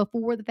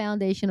 Before the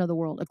foundation of the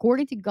world,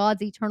 according to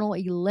God's eternal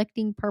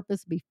electing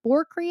purpose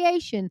before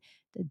creation,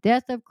 the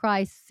death of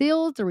Christ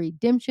seals the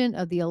redemption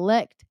of the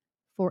elect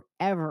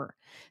forever.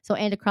 So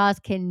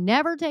Antichrist can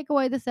never take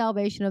away the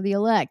salvation of the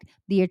elect.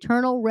 The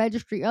eternal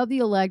registry of the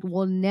elect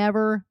will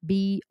never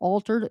be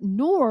altered,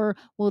 nor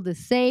will the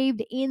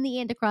saved in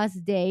the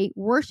Antichrist's day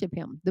worship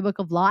him. The book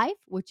of life,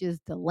 which is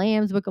the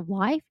Lamb's book of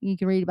life, you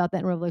can read about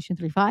that in Revelation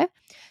 3:5.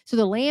 So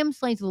the Lamb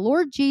slain, the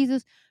Lord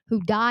Jesus,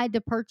 who died to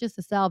purchase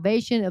the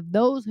salvation of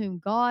those whom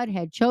God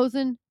had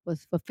chosen,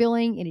 was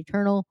fulfilling an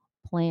eternal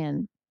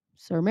plan.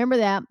 So remember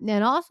that.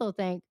 And also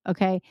think,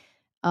 okay,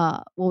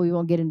 well, we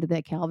won't get into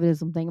that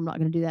Calvinism thing. I'm not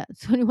going to do that.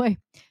 So anyway,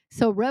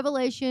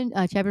 Revelation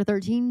chapter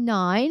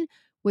 13:9,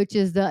 which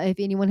is if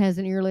anyone has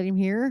an ear, let him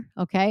hear.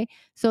 Okay.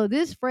 So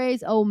this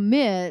phrase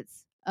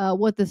omits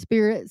what the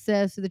Spirit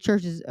says to the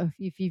churches.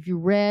 If you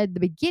read the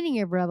beginning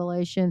of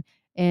Revelation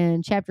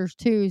and chapters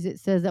 2, it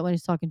says that when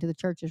he's talking to the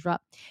churches, right?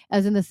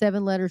 As in the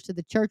 7 letters to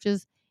the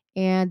churches.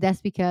 And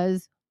that's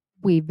because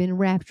we've been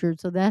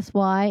raptured. So that's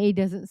why he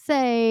doesn't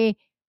say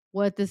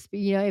what this,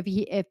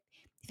 if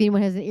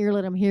anyone has an ear,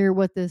 let them hear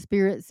what the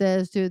Spirit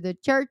says to the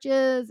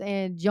churches.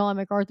 And John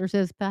MacArthur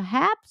says,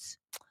 perhaps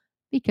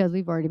because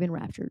we've already been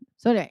raptured.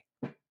 So anyway,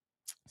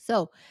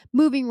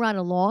 moving right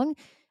along.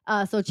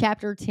 So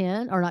chapter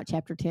 10, or not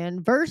chapter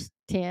 10, verse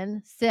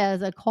 10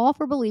 says a call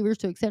for believers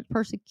to accept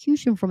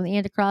persecution from the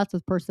Antichrist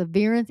with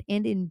perseverance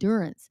and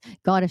endurance.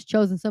 God has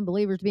chosen some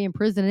believers to be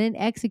imprisoned and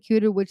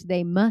executed, which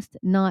they must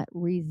not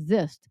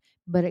resist,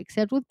 but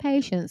accept with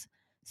patience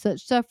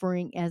such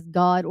suffering as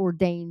God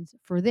ordains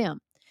for them.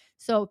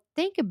 So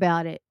think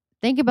about it.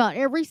 Think about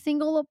every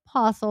single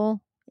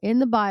apostle in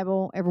the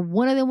Bible. Every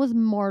one of them was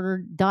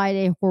martyred, died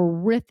a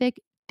horrific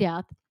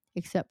death,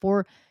 except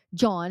for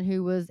John,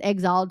 who was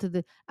exiled to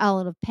the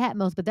island of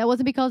Patmos. But that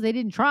wasn't because they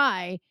didn't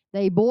try.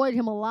 They boiled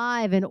him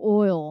alive in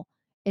oil,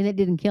 and it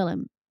didn't kill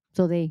him.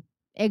 So they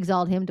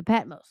exiled him to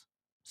Patmos.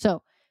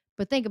 So,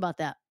 but think about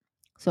that.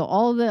 So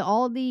all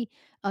the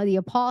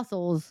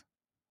apostles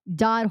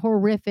died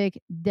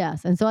horrific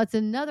deaths. And so that's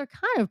another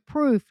kind of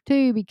proof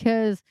too,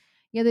 because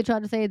they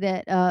tried to say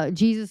that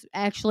Jesus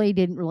actually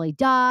didn't really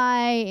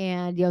die,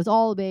 and it was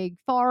all a big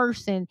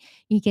farce, and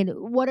he can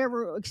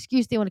whatever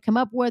excuse they want to come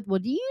up with. Well,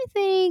 do you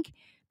think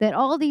that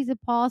all these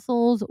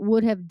apostles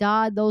would have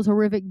died those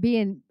horrific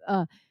being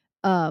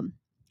um,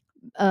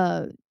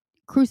 uh,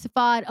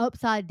 crucified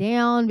upside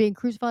down, being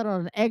crucified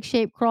on an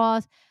egg-shaped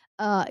cross?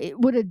 It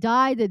would have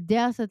died the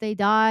deaths that they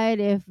died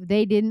if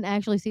they didn't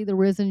actually see the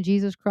risen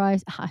Jesus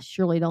Christ. I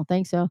surely don't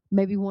think so.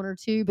 Maybe one or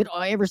two, but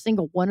every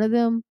single one of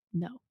them,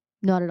 no,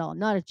 not at all,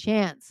 not a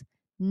chance,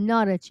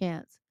 not a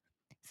chance.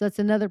 So that's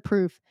another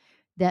proof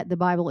that the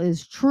Bible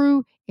is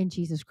true and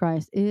Jesus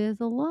Christ is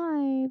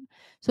alive.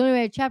 So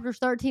anyway, chapters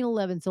 13,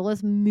 11. So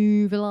let's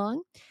move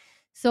along.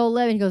 So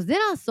 11, he goes,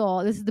 then I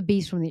saw, this is the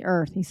beast from the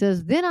earth. He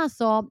says, then I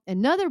saw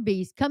another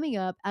beast coming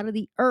up out of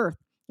the earth,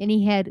 and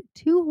he had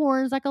two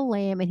horns like a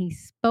lamb, and he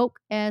spoke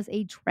as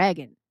a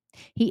dragon.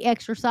 He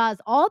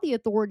exercised all the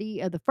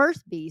authority of the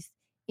first beast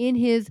in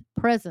his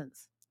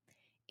presence,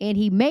 and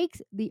he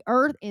makes the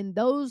earth and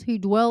those who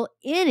dwell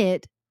in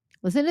it,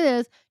 listen to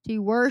this, to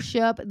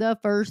worship the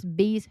first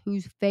beast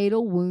whose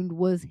fatal wound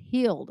was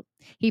healed.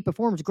 He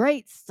performs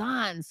great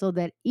signs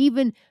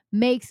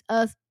makes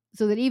us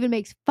so that even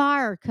makes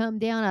fire come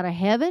down out of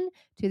heaven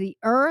to the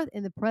earth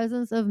in the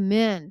presence of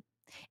men.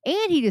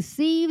 And he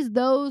deceives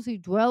those who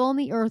dwell on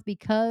the earth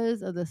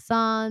because of the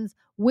signs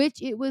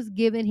which it was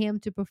given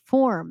him to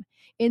perform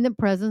in the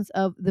presence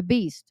of the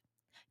beast,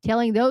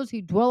 telling those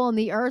who dwell on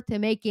the earth to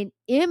make an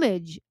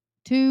image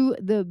to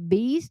the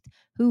beast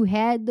who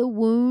had the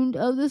wound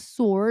of the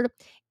sword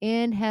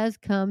and has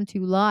come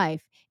to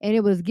life. And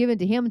it was given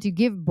to him to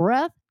give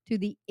breath to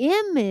the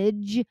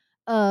image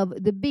of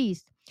the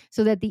beast,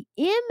 so that the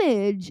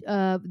image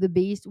of the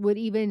beast would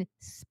even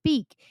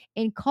speak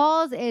and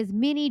cause as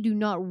many do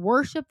not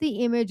worship the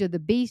image of the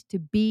beast to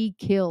be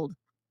killed.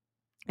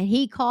 And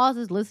he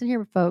causes, listen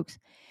here, folks,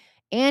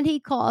 and he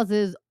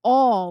causes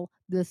all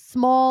the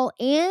small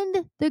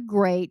and the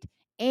great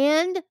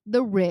and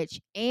the rich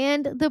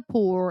and the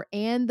poor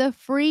and the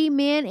free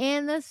men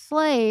and the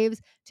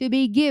slaves to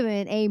be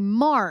given a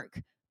mark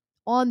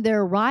on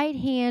their right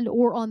hand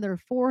or on their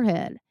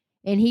forehead.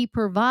 And he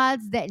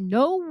provides that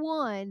no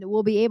one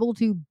will be able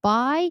to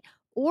buy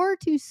or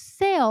to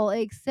sell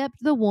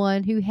except the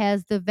one who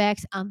has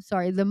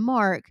the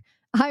mark,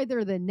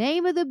 either the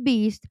name of the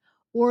beast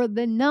or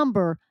the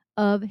number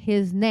of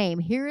his name.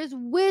 Here is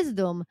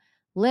wisdom.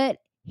 Let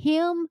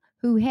him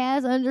who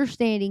has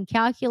understanding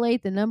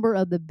calculate the number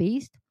of the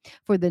beast,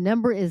 for the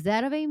number is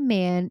that of a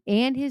man,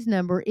 and his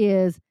number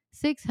is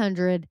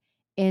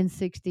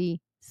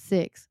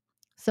 666.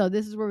 So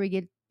this is where we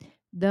get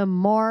the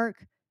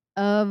mark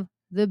of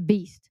the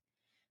beast,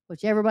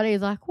 which everybody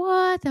is like,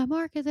 what? The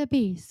mark of the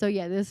beast. So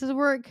yeah, this is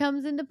where it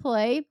comes into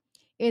play.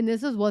 And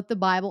this is what the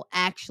Bible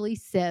actually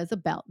says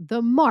about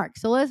the mark.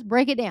 So let's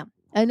break it down.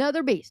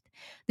 Another beast.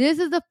 This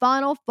is the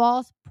final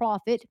false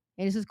prophet.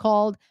 And this is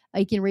called,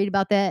 you can read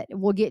about that.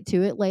 We'll get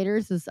to it later.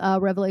 This is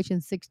Revelation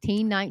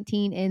 16,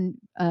 19, and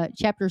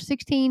chapter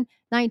 16,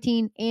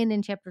 19, and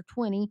in chapter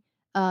 20.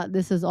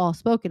 This is all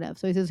spoken of.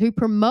 So he says, who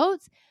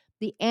promotes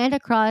the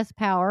Antichrist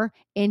power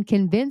and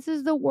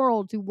convinces the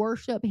world to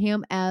worship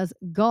him as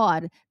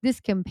God.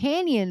 This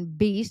companion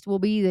beast will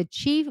be the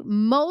chief,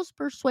 most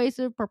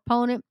persuasive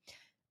proponent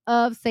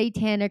of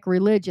satanic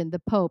religion,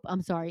 the Pope.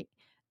 I'm sorry.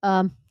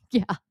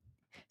 Yeah.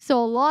 So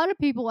a lot of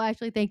people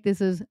actually think this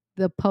is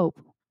the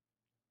Pope.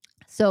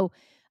 So,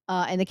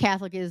 and the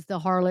Catholic is the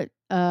harlot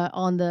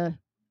on the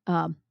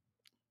um,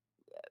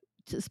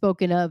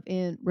 spoken of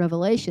in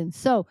Revelation.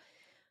 So,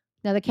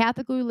 now, the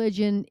Catholic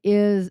religion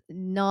is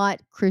not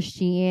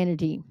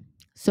Christianity.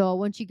 So I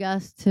want you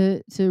guys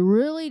to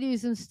really do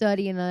some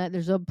studying on that.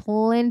 There's a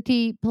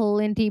plenty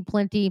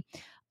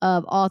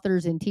of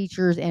authors and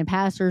teachers and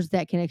pastors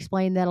that can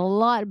explain that a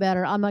lot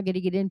better. I'm not going to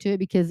get into it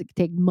because it could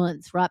take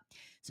months, right?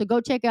 So go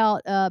check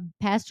out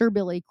Pastor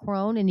Billy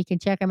Crone, and you can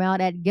check him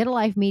out at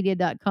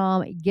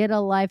getalifemedia.com,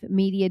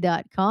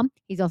 getalifemedia.com.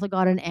 He's also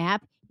got an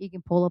app. You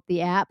can pull up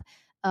the app.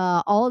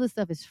 All of this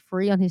stuff is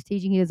free on his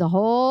teaching. He does a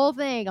whole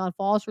thing on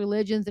false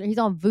religions, and he's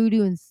on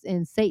voodoo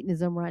and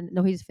Satanism right now.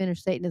 No, he's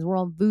finished Satanism. We're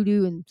on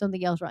voodoo and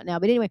something else right now.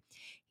 But anyway,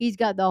 he's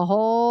got the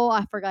whole,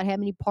 I forgot how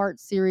many part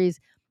series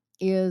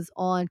is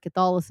on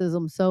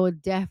Catholicism. So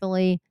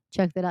definitely,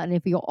 check that out. And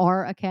if you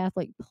are a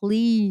Catholic,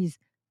 please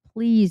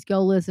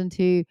go listen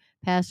to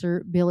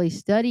Pastor Billy's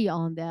study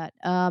on that.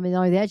 And not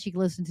only that, you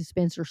can listen to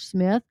Spencer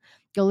Smith.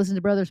 Go listen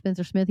to Brother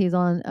Spencer Smith. He's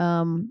on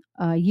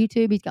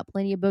YouTube. He's got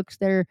plenty of books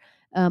there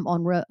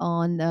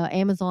on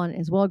Amazon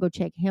as well. Go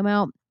check him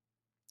out.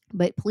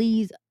 But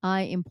please,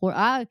 I implore.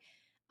 I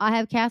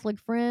have Catholic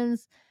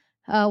friends.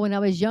 When I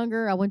was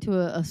younger, I went to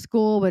a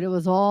school, but it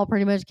was all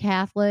pretty much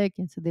Catholic,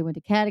 and so they went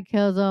to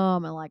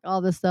catechism and like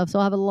all this stuff. So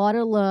I have a lot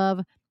of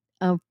love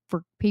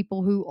for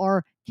people who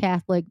are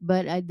Catholic,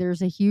 but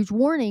there's a huge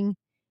warning.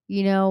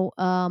 You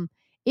know,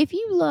 if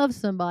you love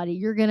somebody,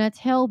 you're gonna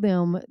tell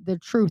them the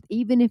truth,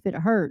 even if it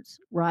hurts.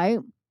 Right?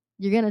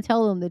 You're gonna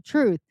tell them the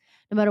truth,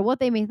 no matter what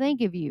they may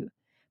think of you.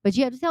 But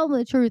you have to tell them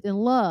the truth in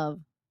love.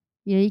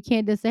 You know, you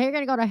can't just say, "You're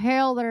gonna go to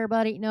hell there,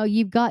 buddy." No,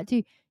 you got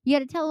to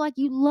tell like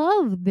you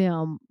love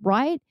them,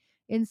 right?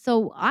 And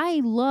so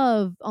I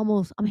love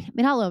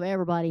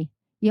everybody.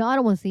 You know, I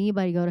don't want to see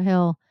anybody go to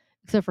hell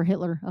except for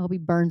Hitler. I hope he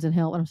burns in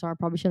hell. And I'm sorry, I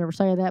probably should never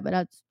say that, but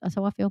that's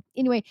how I feel.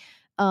 Anyway,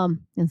 and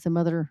some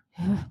other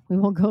we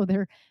won't go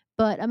there.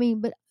 But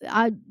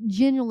I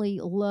genuinely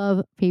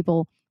love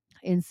people.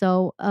 And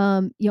so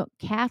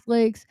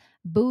Catholics,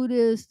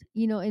 Buddhists,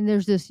 and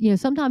there's this,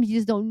 sometimes you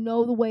just don't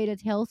know the way to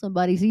tell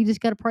somebody. So you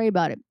just got to pray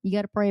about it. You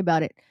got to pray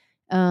about it.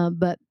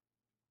 But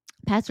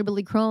Pastor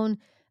Billy Crone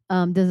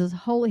does this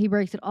whole, he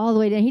breaks it all the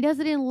way down. He does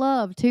it in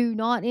love too,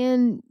 not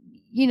in,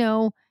 you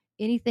know,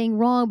 anything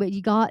wrong, but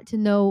you got to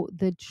know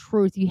the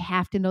truth. You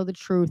have to know the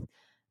truth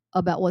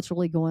about what's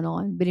really going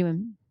on. But anyway,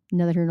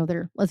 neither here nor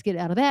there. Let's get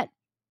out of that.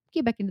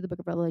 Get back into the book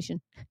of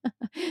Revelation.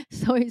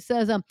 So he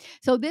says,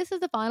 so this is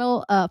the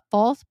final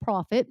false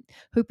prophet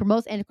who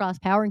promotes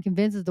Antichrist power and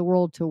convinces the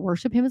world to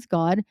worship him as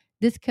God.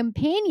 This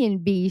companion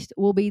beast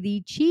will be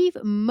the chief,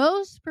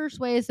 most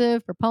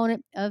persuasive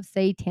proponent of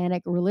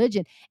satanic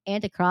religion.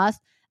 Antichrist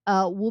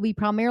will be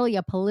primarily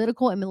a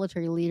political and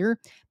military leader,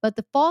 but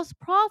the false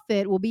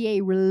prophet will be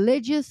a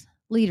religious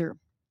leader.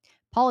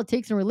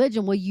 Politics and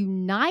religion will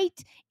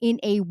unite in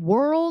a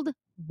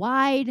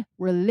worldwide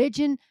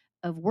religion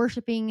of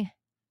worshiping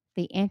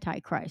the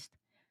Antichrist.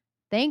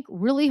 Think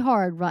really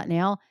hard right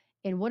now.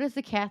 And what is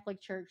the Catholic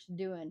Church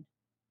doing?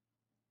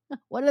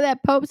 What did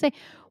that Pope say?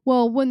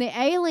 Well, when the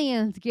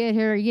aliens get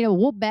here,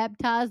 we'll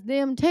baptize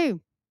them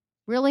too.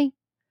 Really?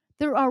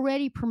 They're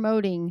already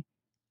promoting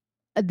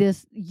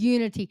this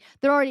unity.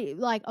 They're already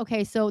like,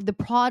 okay, so the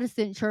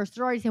Protestant church,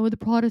 they're already saying, well, the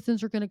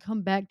Protestants are going to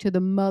come back to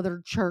the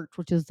mother church,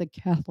 which is the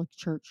Catholic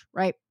Church,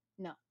 right?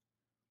 No.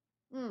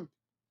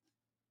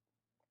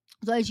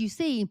 So as you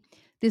see,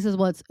 this is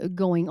what's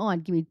going on.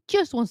 Give me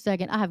just 1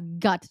 second. I have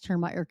got to turn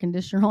my air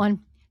conditioner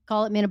on.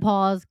 Call it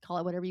menopause, call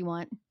it whatever you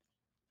want.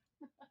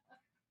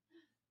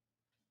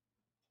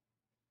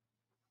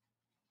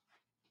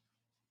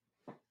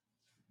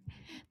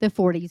 The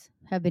 40s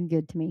have been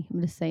good to me.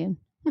 I'm just saying.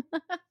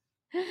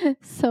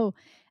 So,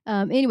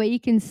 anyway, you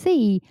can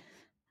see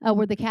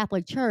where the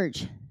Catholic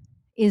Church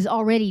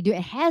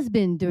has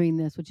been doing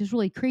this, which is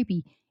really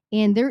creepy.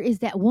 And there is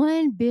that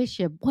one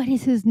bishop. What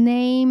is his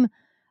name?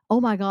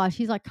 Oh my gosh,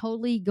 he's like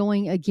totally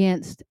going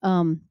against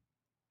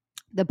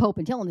the Pope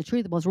and telling the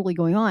truth of what's really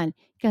going on. You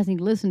guys need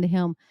to listen to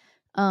him.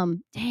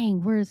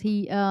 Dang, where is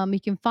he? You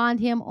can find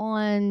him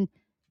on.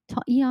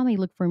 I may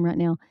look for him right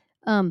now.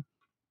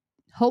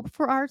 Hope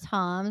for Our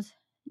Times.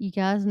 You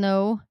guys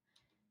know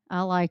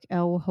I like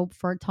Hope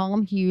for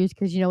Tom Hughes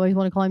because I always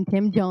want to call him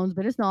Tim Jones,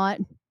 but it's not.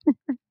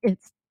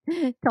 It's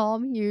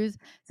Tom Hughes.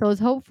 So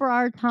it's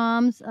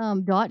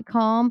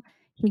hopeforourtimes.com.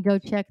 You can go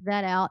check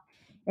that out.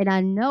 And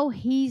I know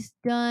he's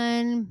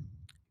done.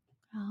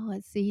 Oh,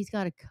 let's see. He's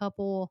got a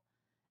couple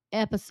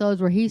episodes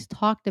where he's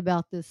talked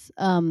about this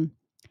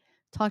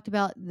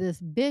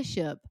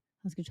bishop.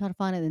 I was gonna try to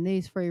find it in the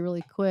news for you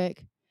really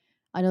quick.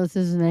 I know this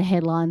isn't a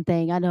headline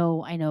thing. I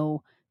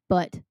know,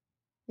 but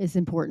it's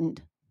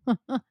important.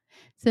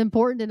 It's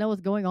important to know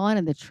what's going on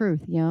and the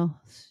truth,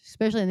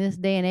 especially in this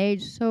day and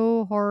age.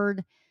 So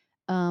hard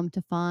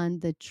to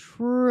find the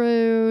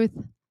truth.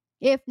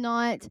 If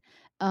not,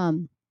 I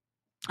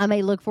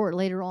may look for it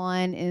later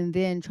on and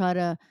then try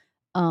to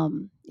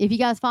if you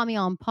guys find me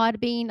on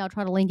Podbean, I'll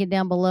try to link it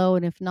down below,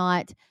 and if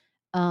not,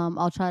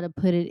 I'll try to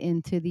put it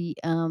into the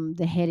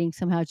heading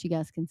somehow that you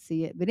guys can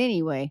see it. But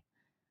anyway,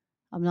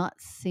 I'm not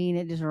seeing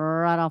it just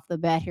right off the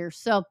bat here.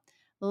 So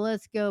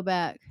let's go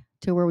back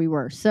to where we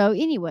were. So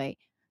anyway,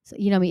 so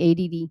you know me,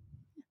 ADD.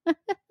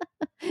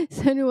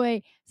 So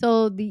anyway,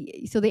 so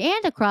the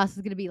Antichrist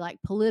is going to be like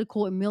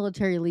political and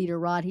military leader,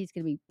 right? He's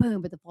going to be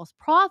boom, but the false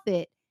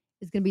prophet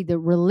is going to be the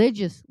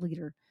religious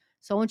leader.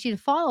 So I want you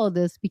to follow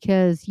this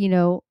because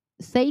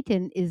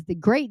Satan is the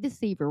great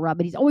deceiver, right?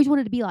 But he's always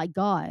wanted to be like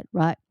God,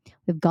 right? We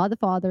have God the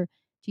Father,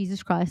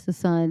 Jesus Christ the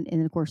Son, and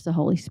then of course the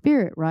Holy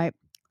Spirit, right?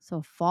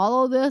 So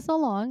follow this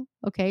along.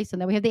 Okay, so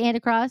now we have the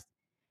Antichrist,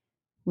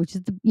 which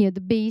is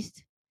the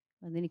beast,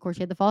 and then of course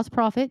you have the false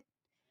prophet.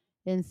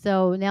 And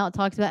so now it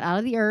talks about out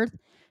of the earth.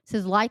 It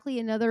says likely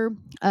another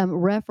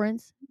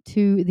reference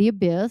to the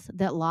abyss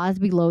that lies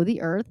below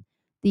the earth.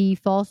 The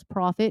false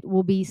prophet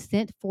will be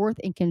sent forth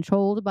and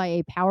controlled by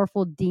a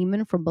powerful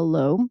demon from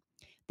below.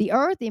 The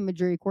earth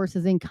imagery, of course,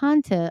 is in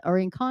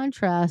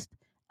contrast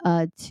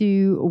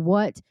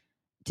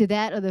to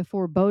that of the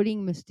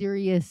foreboding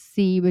mysterious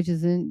sea, which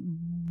is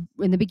in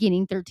the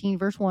beginning, 13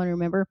 verse 1,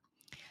 remember?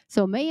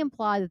 So it may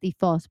imply that the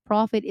false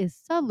prophet is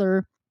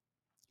subtler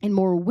and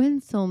more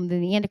winsome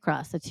than the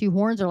Antichrist. The two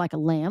horns are like a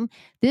lamb.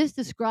 This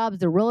describes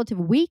the relative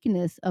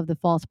weakness of the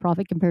false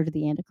prophet compared to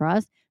the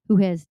Antichrist, who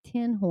has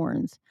 10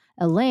 horns.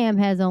 A lamb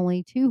has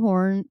only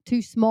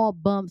two small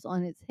bumps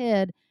on its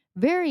head,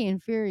 very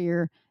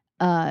inferior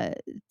uh,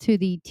 to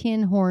the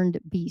 10-horned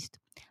beast.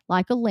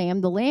 Like a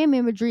lamb, the lamb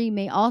imagery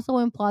may also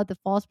imply the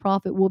false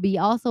prophet will be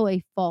also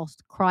a false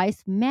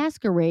Christ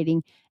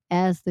masquerading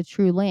as the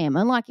true lamb.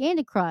 Unlike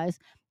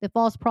Antichrist, the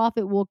false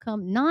prophet will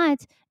come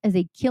not as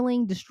a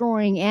killing,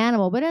 destroying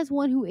animal, but as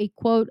one who, a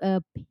quote,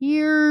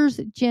 appears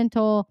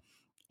gentle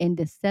and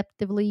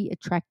deceptively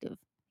attractive.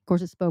 Of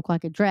course, it spoke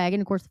like a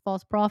dragon. Of course, the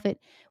false prophet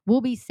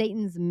will be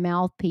Satan's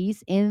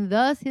mouthpiece, and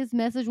thus his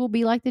message will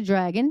be like the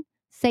dragon,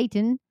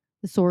 Satan,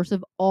 the source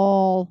of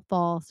all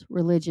false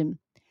religion.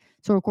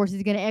 So, of course,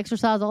 he's going to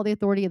exercise all the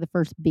authority of the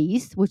first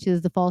beast, which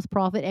is the false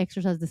prophet,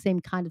 exercise the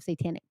same kind of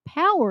satanic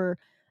power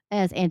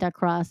as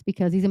Antichrist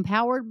because he's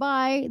empowered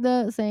by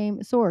the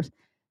same source.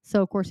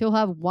 So, of course, he'll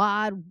have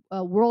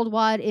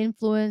worldwide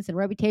influence and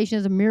reputation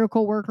as a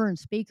miracle worker and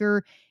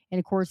speaker. And,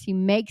 of course, he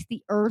makes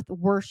the earth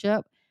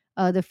worship.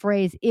 The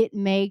phrase it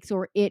makes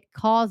or it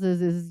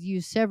causes is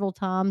used several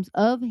times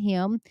of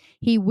him.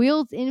 He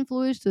wields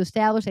influence to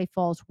establish a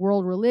false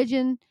world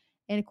religion.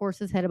 And, of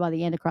course, is headed by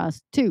the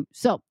Antichrist, too.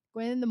 So,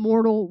 going in the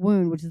mortal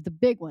wound, which is the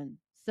big one.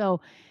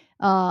 So,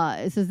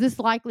 it says this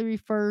likely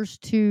refers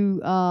to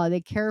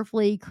the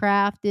carefully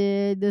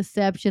crafted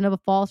deception of a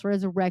false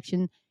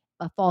resurrection,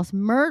 a false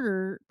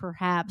murder,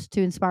 perhaps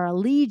to inspire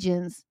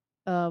allegiance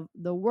of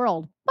the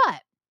world.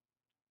 But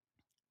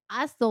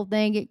I still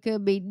think it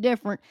could be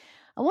different.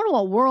 I wonder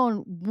what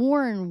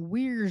Warren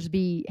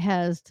Wiersbe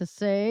has to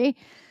say.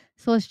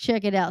 So let's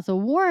check it out. So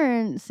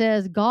Warren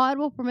says God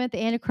will permit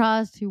the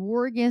Antichrist to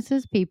war against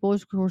his people,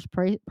 of course,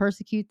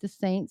 persecute the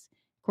saints.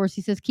 Of course,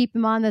 he says keep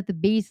in mind that the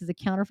beast is a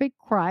counterfeit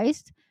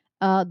Christ.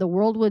 The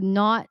world would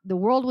not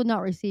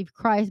receive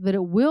Christ, but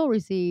it will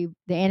receive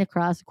the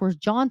Antichrist. Of course,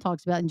 John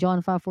talks about in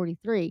John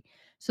 5:43.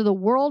 So the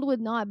world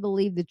would not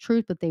believe the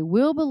truth, but they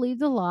will believe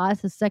the lies.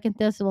 The 2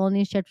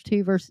 Thessalonians chapter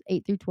 2, verse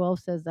 8 through 12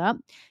 says that.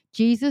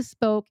 Jesus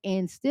spoke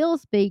and still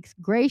speaks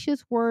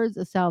gracious words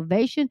of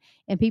salvation,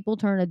 and people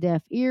turn a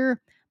deaf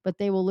ear, but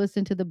they will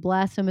listen to the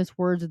blasphemous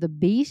words of the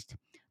beast.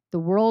 The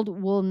world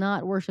will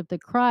not worship the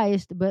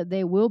Christ, but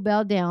they will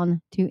bow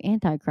down to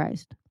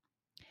Antichrist.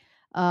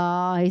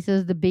 He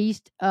says the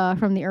beast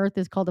from the earth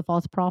is called the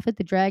false prophet.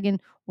 The dragon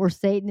or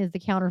Satan is the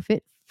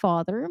counterfeit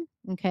father.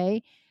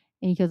 Okay.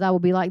 And he goes, I will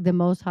be like the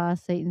Most High,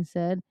 Satan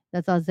said.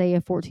 That's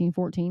Isaiah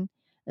 14:14.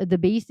 The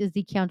beast is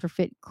the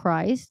counterfeit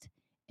Christ,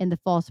 and the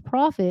false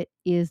prophet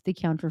is the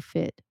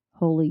counterfeit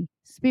Holy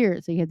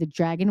Spirit. So you have the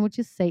dragon, which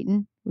is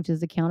Satan, which is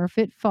the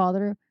counterfeit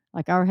father,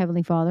 like our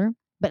Heavenly Father.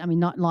 But I mean,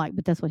 not like,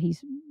 but that's what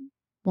he's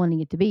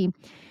wanting it to be.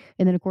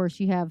 And then, of course,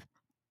 you have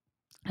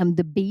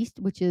the beast,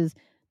 which is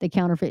the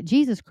counterfeit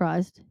Jesus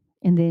Christ,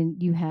 and then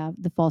you have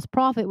the false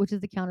prophet, which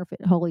is the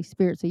counterfeit Holy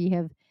Spirit. So you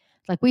have,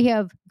 like we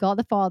have God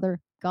the Father,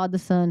 God the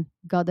Son,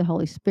 God the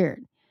Holy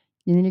Spirit,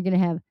 and then you're going to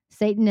have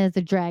Satan as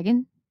the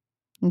dragon,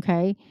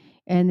 okay,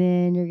 and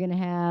then you're going to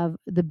have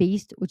the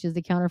beast, which is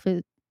the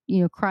counterfeit,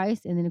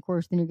 Christ, and then of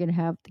course, then you're going to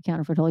have the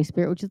counterfeit Holy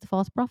Spirit, which is the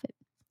false prophet.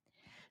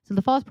 So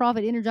the false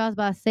prophet, energized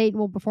by Satan,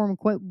 will perform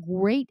quote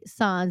great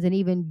signs and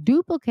even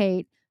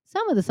duplicate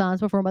some of the signs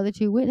performed by the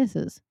two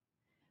witnesses.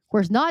 Of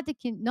course, not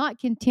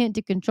content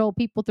to control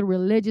people through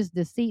religious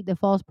deceit, the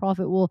false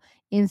prophet will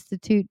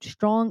institute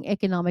strong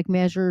economic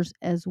measures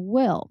as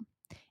well.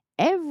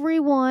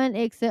 Everyone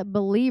except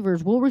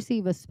believers will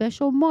receive a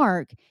special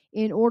mark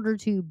in order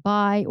to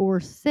buy or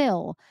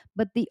sell.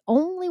 But the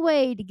only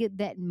way to get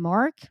that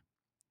mark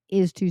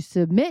is to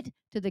submit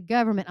to the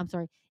government. I'm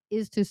sorry,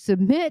 is to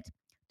submit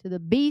to the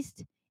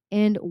beast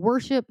and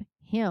worship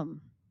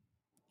him.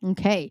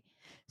 Okay.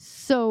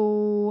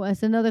 So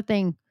that's another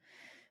thing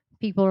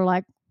people are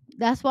like,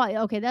 that's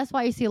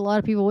why you see a lot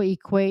of people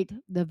equate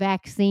the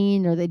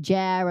vaccine or the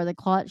jab or the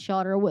clot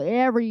shot or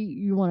whatever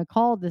you want to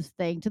call this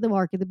thing to the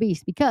mark of the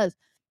beast. Because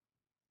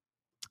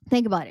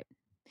think about it.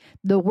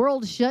 The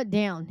world shut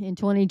down in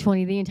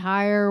 2020. The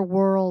entire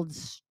world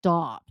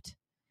stopped.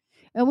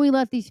 And we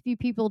let these few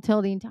people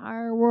tell the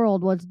entire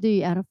world what to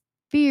do out of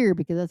fear,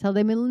 because that's how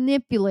they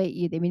manipulate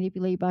you. They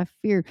manipulate you by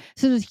fear.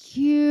 So there's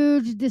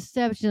huge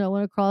deception that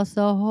went across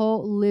the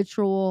whole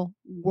literal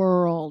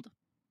world.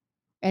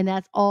 And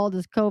that's all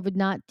this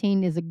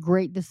COVID-19 is, a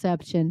great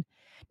deception.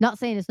 Not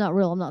saying it's not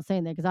real. I'm not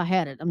saying that because I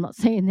had it. I'm not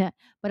saying that.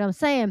 But I'm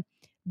saying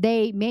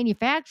they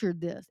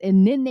manufactured this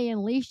and then they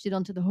unleashed it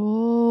onto the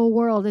whole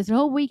world. They said,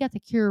 oh, we got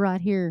the cure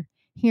right here.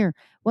 Here.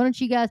 Why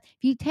don't you guys,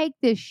 if you take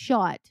this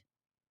shot,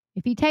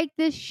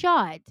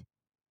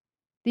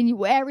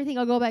 then everything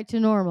will go back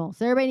to normal.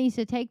 So everybody needs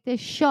to take this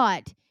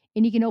shot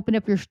and you can open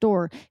up your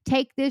store.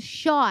 Take this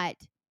shot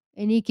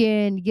and you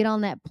can get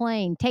on that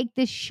plane. Take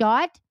this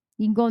shot,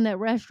 you can go in that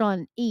restaurant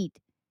and eat.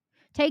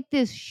 Take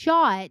this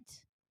shot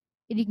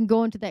and you can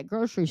go into that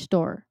grocery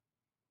store.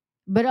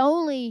 But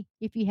only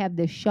if you have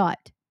this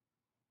shot.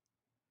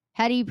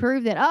 How do you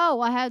prove that?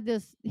 Oh, I have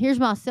this. Here's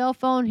my cell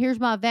phone. Here's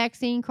my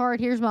vaccine card.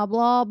 Here's my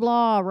blah,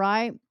 blah,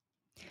 right?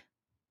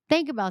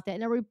 Think about that.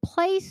 Now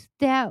replace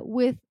that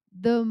with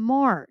the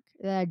mark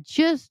that I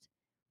just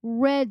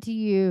read to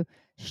you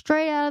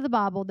straight out of the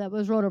Bible that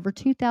was wrote over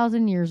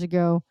 2,000 years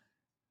ago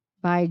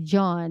by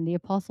John, the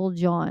Apostle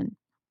John.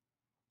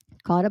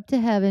 Caught up to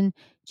heaven,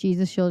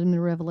 Jesus showed him the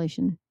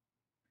revelation.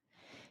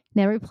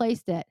 Now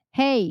replace that.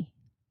 Hey,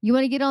 you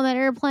want to get on that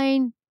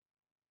airplane?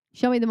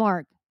 Show me the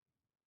mark.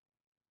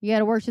 You got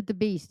to worship the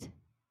beast.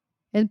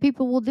 And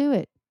people will do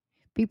it.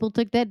 People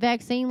took that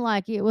vaccine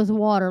like it was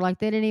water, like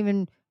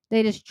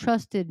they just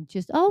trusted,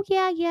 oh,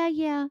 yeah, yeah,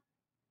 yeah.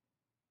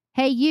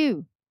 Hey,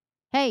 you.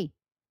 Hey,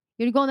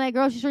 you're going to go in that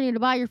grocery store, you're going to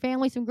buy your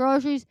family some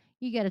groceries,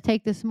 you got to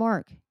take this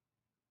mark.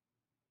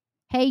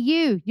 Hey,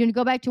 you going to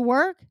go back to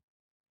work?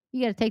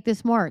 You got to take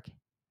this mark.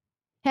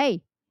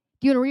 Hey,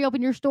 do you want to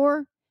reopen your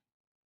store?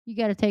 You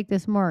got to take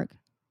this mark.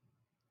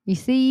 You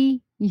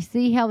see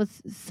how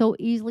it's so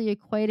easily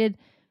equated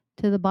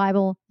to the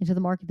Bible and to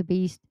the mark of the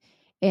beast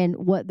and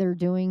what they're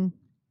doing.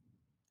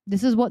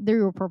 This is what they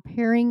were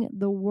preparing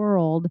the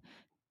world.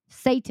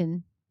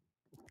 Satan,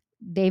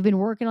 they've been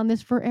working on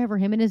this forever,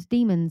 him and his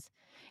demons.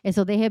 And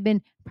so they have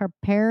been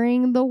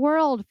preparing the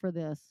world for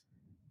this.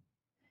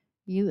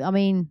 Look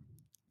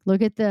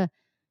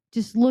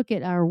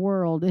at our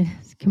world.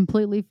 It's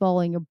completely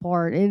falling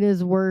apart. It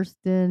is worse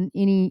than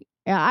any.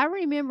 I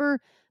remember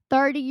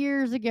 30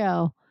 years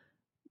ago.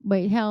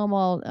 Wait, I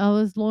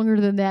was longer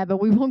than that, but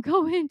we won't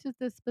go into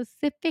the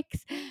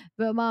specifics.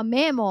 But my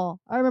mama,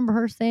 I remember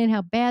her saying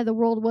how bad the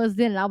world was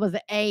then, and I was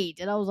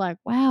 8, and I was like,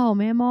 wow,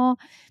 mama,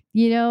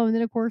 and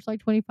then of course, like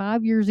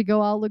 25 years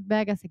ago, I'll look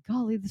back, I said,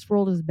 golly, this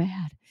world is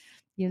bad.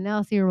 Now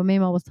I see what my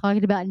mama was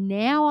talking about.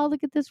 Now I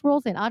look at this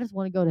world saying, I just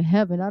want to go to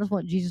heaven. I just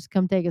want Jesus to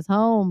come take us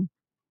home.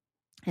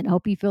 And I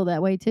hope you feel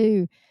that way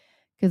too,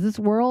 because this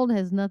world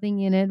has nothing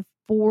in it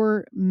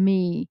for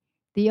me.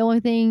 The only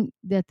thing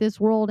that this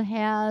world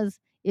has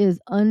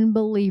is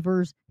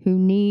unbelievers who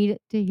need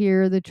to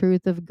hear the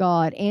truth of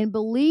God and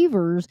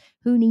believers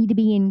who need to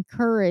be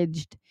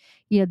encouraged.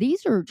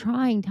 These are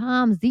trying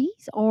times.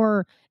 These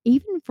are,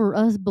 even for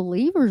us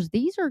believers,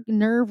 these are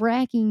nerve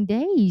wracking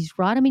days,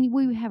 right? I mean,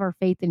 we have our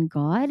faith in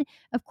God.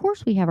 Of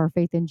course, we have our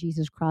faith in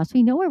Jesus Christ.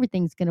 We know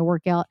everything's going to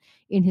work out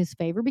in his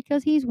favor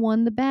because he's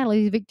won the battle.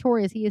 He's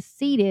victorious. He is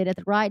seated at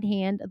the right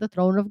hand of the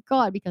throne of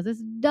God because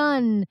it's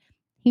done.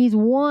 He's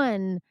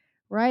won,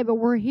 right? But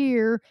we're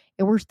here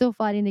and we're still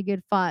fighting the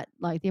good fight.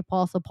 Like the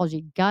Apostle Paul,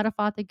 you got to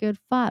fight the good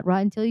fight,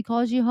 right? Until he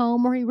calls you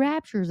home or he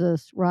raptures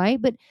us,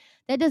 right? But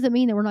that doesn't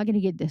mean that we're not going to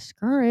get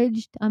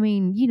discouraged. I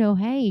mean,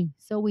 hey,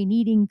 so we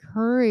need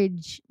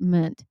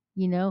encouragement,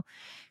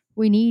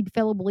 we need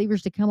fellow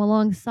believers to come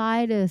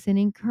alongside us and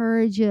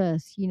encourage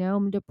us,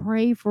 to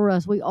pray for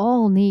us. We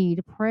all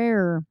need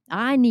prayer.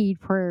 I need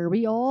prayer.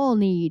 We all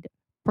need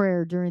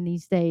prayer during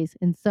these days.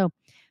 And so,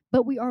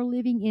 but we are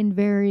living in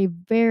very,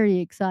 very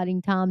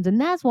exciting times. And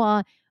that's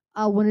why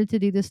I wanted to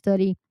do this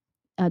study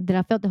that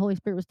I felt the Holy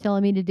Spirit was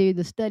telling me to do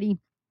the study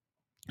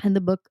and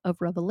the book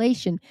of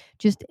Revelation,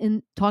 just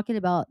in talking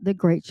about the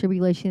great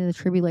tribulation and the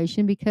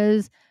tribulation,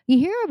 because you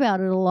hear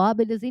about it a lot,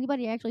 but does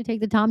anybody actually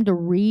take the time to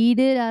read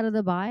it out of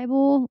the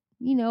Bible,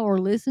 or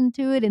listen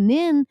to it and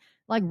then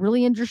like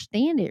really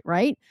understand it,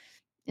 right?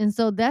 And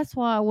so that's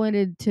why I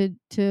wanted to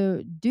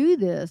do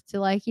this,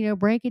 to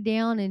break it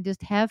down and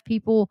just have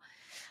people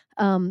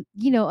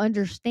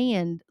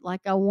understand.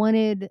 Like I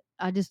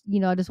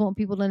just want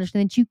people to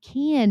understand that you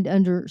can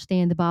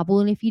understand the Bible.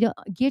 And if you don't,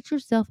 get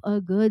yourself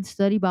a good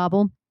study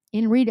Bible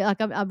and read it.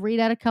 Like I've read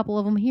out a couple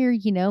of them here,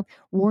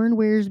 Warren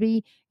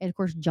Wiersbe and of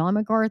course John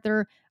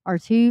MacArthur are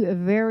two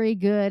very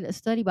good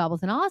study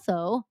Bibles. And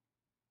also,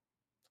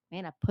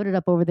 man, I put it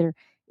up over there,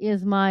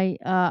 is I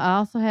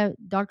also have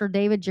Dr.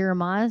 David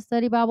Jeremiah's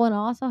study Bible, and I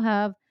also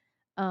have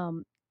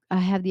um I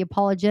have the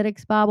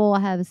Apologetics Bible.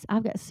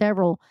 I've got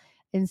several.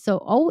 And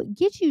so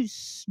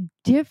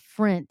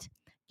different,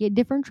 get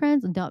different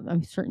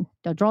I'm certain,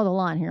 I'll draw the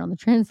line here on the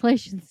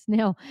translations.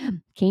 Now,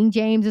 King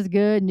James is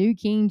good, New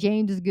King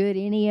James is good,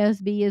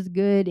 NESB is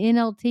good,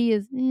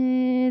 NLT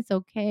it's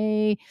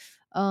okay.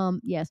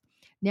 Yes.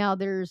 Now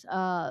there's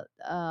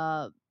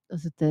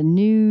was it the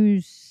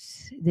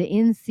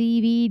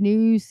NCV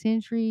New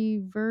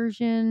Century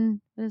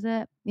Version? What is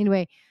that?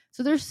 Anyway,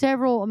 so there's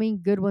several,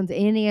 good ones.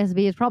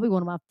 NASB is probably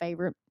one of my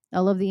favorite.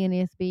 I love the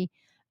NASB.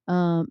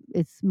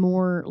 It's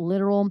more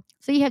literal.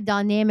 So you have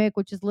dynamic,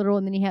 which is literal,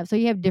 and then you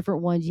have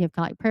different ones. You have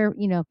kind of like prayer,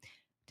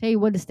 tell you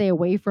what to stay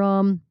away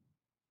from.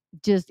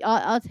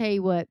 I'll tell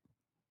you what,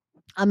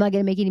 I'm not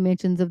going to make any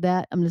mentions of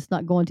that. I'm just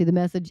not going to the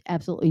message.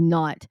 Absolutely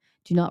not.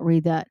 Do not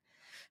read that.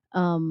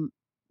 Um,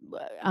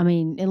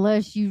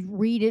 unless you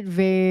read it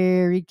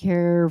very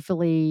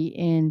carefully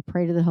and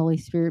pray to the Holy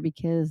Spirit,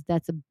 because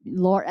that's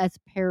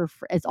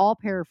paraphrase. It's all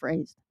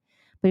paraphrased.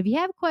 But if you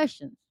have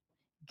questions,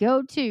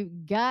 go to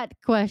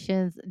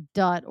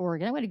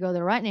gotquestions.org. And I'm going to go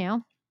there right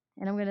now.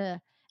 And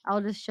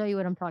I'll just show you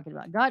what I'm talking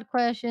about.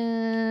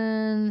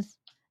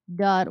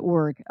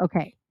 Gotquestions.org.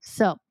 Okay.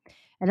 So,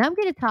 and I'm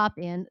going to type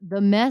in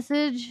the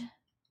message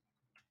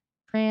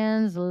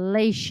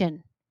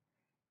translation.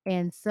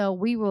 And so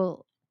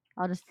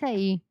I'll just tell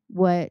you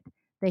what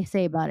they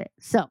say about it.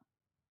 So,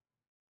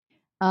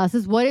 it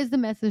says, what is the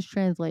message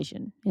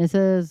translation? It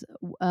says,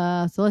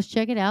 so let's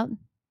check it out.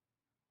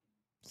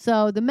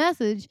 So the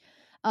message,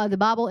 the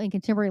Bible in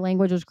contemporary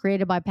language, was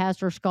created by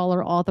pastor,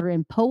 scholar, author,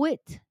 and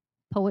poet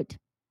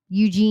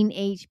Eugene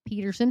H.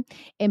 Peterson,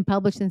 and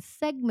published in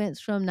segments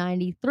from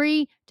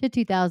 93 to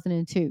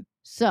 2002.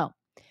 So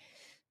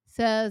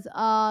says,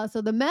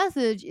 so the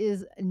message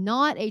is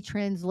not a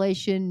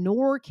translation,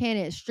 nor can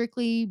it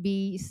strictly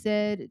be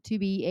said to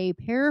be a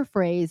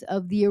paraphrase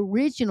of the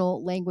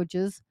original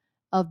languages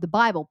of the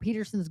Bible.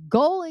 Peterson's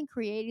goal in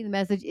creating the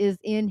message is,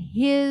 in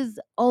his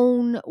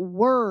own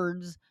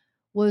words,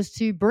 was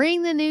to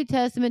bring the New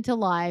Testament to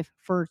life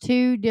for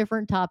two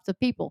different types of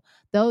people: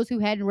 those who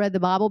hadn't read the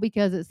Bible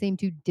because it seemed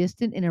too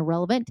distant and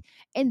irrelevant,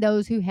 and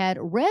those who had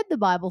read the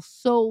Bible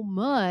so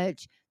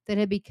much that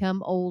had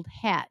become old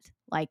hat.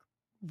 Like,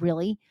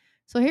 really?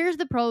 So here's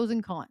the pros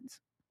and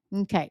cons.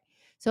 Okay.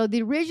 So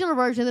the original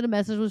version of the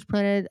message was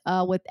printed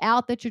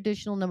without the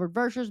traditional numbered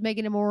verses,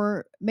 making it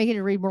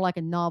read more like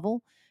a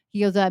novel. He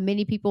goes,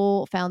 many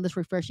people found this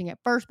refreshing at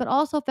first, but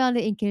also found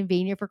it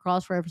inconvenient for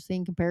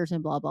cross-referencing,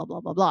 comparison, blah, blah,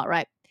 blah, blah, blah,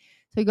 right?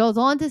 So he goes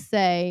on to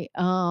say,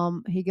 let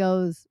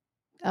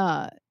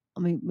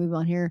me move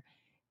on here.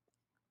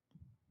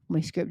 Let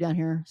me script down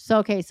here. So,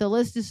 okay, so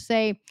let's just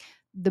say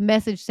the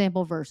message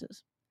sample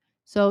verses.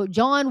 So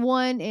John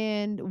 1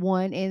 and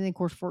 1, and then of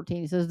course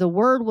 14. It says, the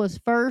word was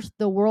first,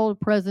 the world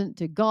present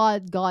to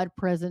God, God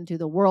present to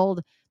the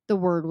world, the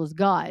word was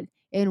God.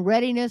 In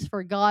readiness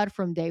for God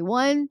from day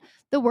one,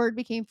 the word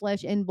became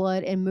flesh and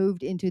blood and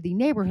moved into the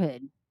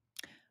neighborhood.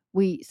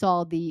 We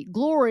saw the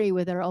glory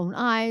with our own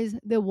eyes,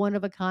 the one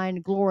of a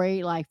kind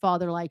glory, like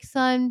Father, like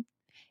Son,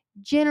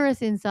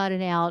 generous inside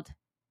and out,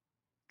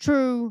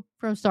 true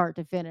from start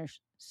to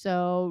finish.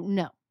 So,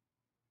 no.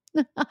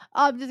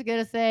 I'm just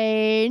going to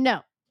say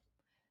no.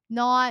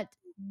 Not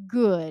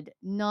good.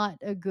 Not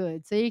a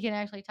good. So you can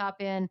actually type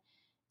in,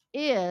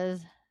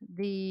 is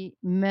the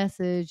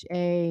message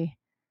a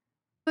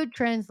good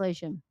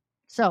translation?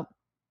 So,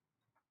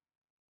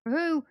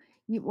 for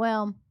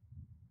well,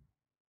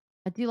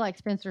 I do like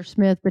Spencer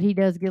Smith, but he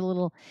does get a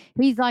little,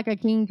 he's like a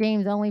King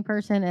James only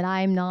person, and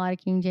I'm not a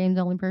King James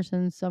only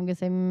person. So I'm going to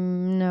say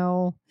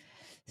no.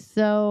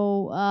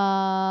 So,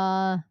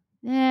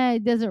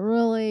 it doesn't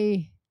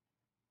really,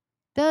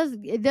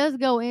 it does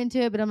go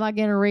into it, but I'm not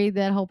going to read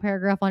that whole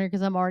paragraph on here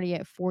because I'm already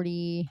at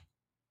 40.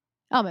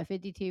 I'm at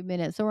 52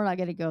 minutes, so we're not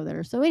going to go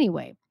there. So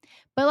anyway,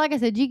 but like I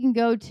said, you can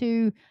go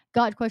to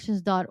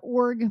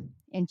gotquestions.org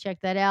and check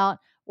that out.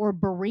 Or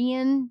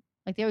Berean,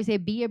 like they always say,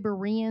 be a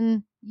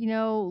Berean.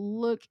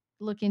 Look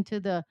into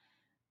the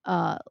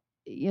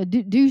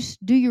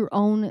do your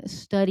own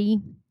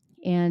study,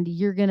 and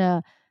you're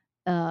gonna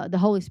the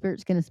Holy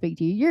Spirit's going to speak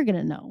to you. You're going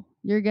to know.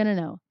 You're going to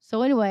know.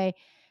 So anyway,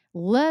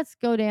 let's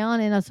go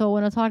down. And so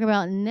what I'll talk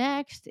about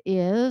next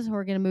is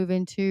we're going to move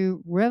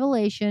into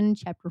Revelation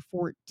chapter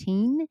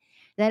 14.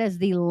 That is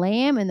the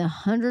Lamb and the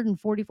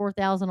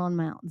 144,000 on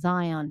Mount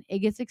Zion. It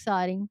gets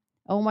exciting.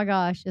 Oh my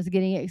gosh, it's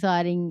getting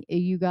exciting,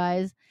 you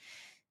guys.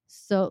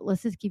 So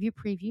let's just give you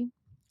a preview.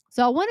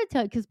 So I want to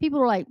tell, because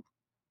people are like,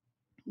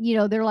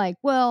 they're like,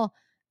 well,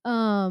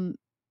 um,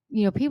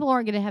 people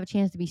aren't going to have a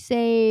chance to be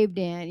saved,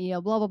 and,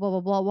 blah, blah, blah,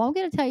 blah, blah. Well, I'm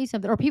going to tell you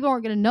something, or people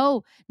aren't going to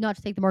know not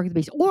to take the mark of the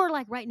beast, or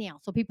like right now.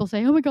 So people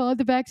say, oh my God,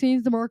 the vaccine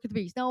is the mark of the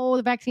beast. No,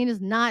 the vaccine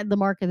is not the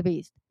mark of the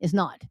beast. It's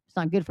not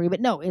good for you,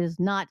 but no, it is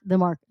not the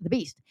mark of the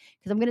beast,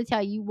 because I'm going to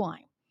tell you why.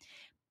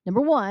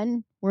 Number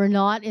one, we're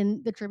not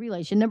in the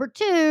tribulation. Number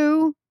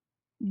two,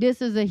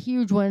 this is a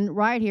huge one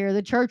right here.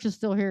 The church is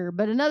still here,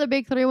 but another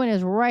big three one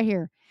is right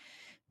here.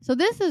 So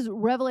this is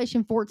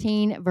Revelation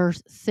 14,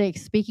 verse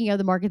 6, speaking of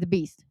the mark of the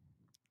beast.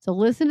 So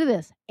listen to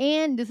this.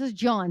 And this is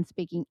John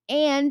speaking.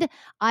 And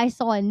I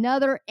saw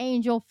another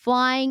angel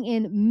flying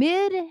in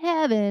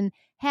mid-heaven,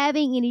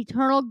 having an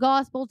eternal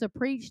gospel to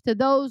preach to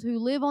those who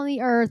live on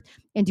the earth,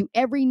 and to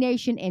every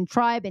nation and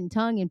tribe and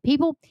tongue and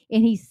people.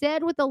 And he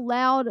said with a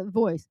loud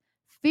voice,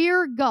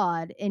 fear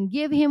God and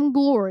give him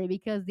glory,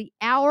 because the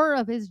hour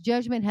of his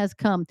judgment has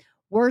come.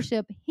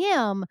 Worship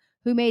him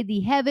who made the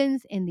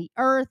heavens and the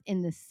earth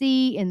and the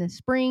sea and the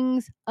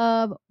springs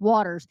of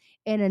waters.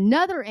 And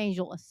another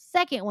angel, a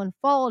second one,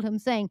 followed him,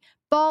 saying,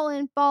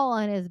 fallen,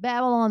 fallen is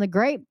Babylon the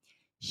Great,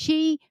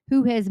 she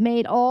who has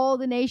made all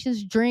the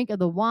nations drink of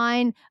the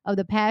wine of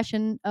the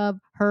passion of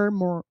her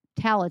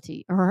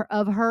mortality, or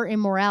of her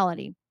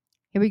immorality.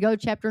 Here we go,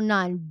 chapter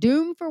 9,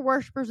 doom for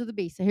worshipers of the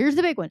beast. So here's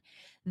the big one.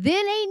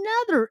 Then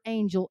another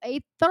angel, a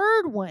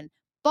third one,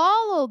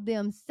 followed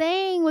them,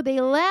 saying with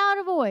a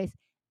loud voice,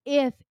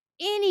 if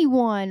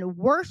anyone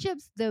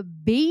worships the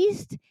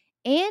beast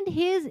and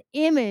his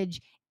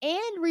image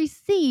and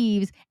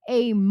receives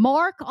a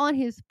mark on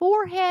his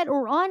forehead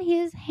or on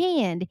his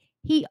hand,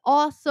 he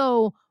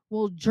also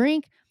will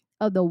drink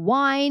of the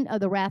wine of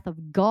the wrath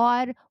of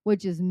God,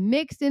 which is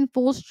mixed in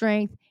full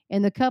strength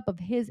in the cup of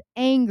his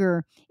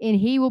anger. And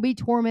he will be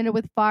tormented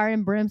with fire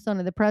and brimstone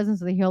in the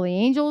presence of the holy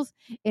angels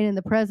and in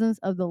the presence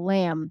of the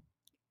Lamb.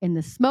 And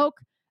the smoke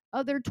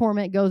of their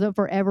torment goes up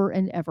forever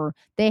and ever.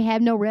 They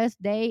have no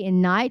rest day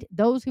and night.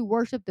 Those who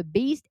worship the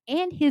beast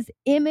and his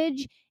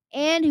image,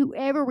 and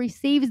whoever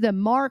receives the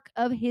mark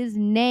of his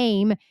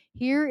name.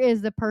 Here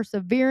is the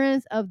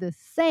perseverance of the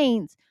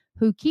saints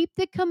who keep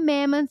the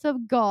commandments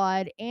of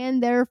God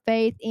and their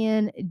faith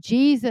in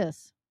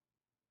Jesus.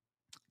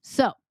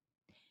 So,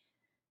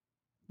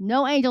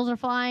 no angels are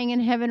flying in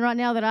heaven right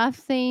now that I've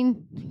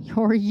seen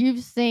or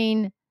you've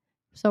seen.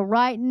 So,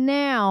 right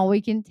now,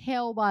 we can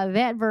tell by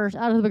that verse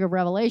out of the book of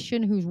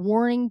Revelation, who's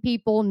warning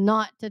people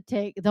not to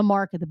take the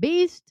mark of the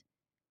beast,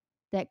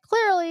 that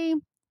clearly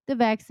the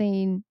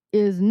vaccine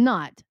is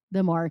not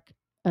the mark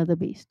of the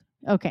beast.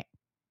 Okay.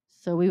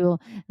 So we will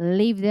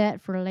leave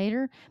that for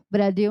later. But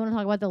I do want to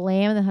talk about the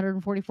lamb and the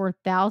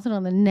 144,000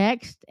 on the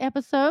next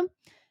episode.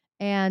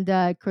 And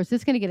of course,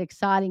 it's going to get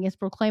exciting. It's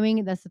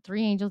proclaiming, that's the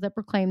three angels that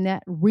proclaim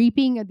that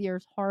reaping of the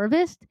earth's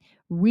harvest,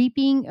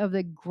 reaping of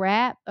the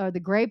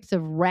grapes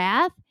of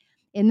wrath.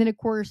 And then, of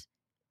course,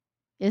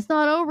 it's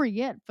not over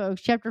yet,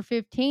 folks. Chapter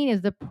 15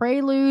 is the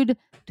prelude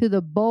to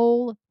the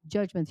bowl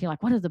judgments. You're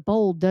like, what is the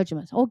bowl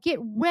judgments? Oh, get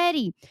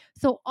ready.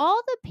 So,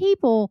 all the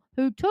people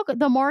who took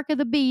the mark of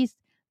the beast,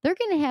 they're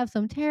going to have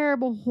some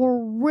terrible,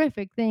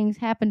 horrific things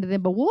happen to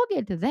them. But we'll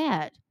get to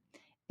that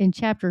in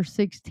chapter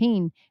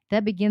 16.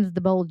 That begins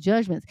the bowl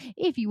judgments.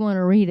 If you want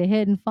to read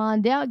ahead and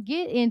find out,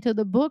 get into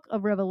the book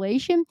of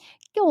Revelation,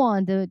 go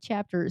on to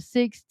chapter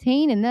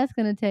 16, and that's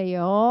going to tell you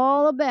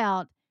all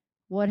about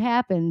what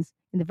happens.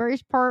 And the very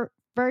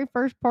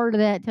first part of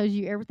that tells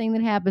you everything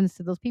that happens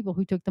to those people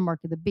who took the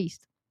mark of the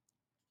beast.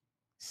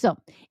 So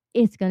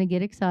it's going to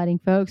get exciting,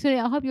 folks. So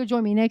I hope you'll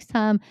join me next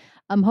time.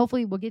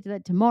 Hopefully we'll get to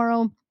that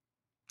tomorrow,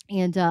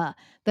 and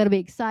that'll be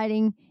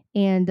exciting.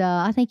 And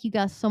I thank you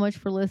guys so much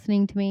for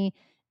listening to me.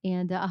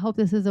 And I hope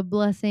this is a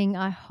blessing.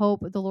 I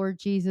hope the Lord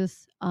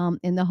Jesus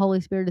and the Holy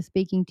Spirit is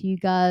speaking to you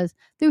guys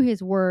through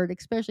His Word,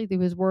 especially through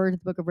His Word, the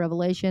Book of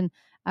Revelation.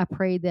 I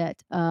pray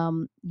that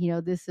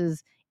this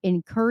is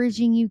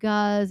encouraging you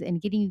guys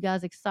and getting you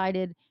guys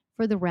excited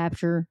for the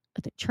rapture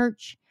of the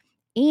church.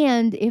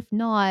 And if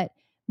not,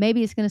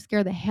 maybe it's going to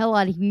scare the hell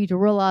out of you to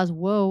realize,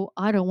 whoa,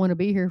 I don't want to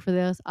be here for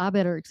this. I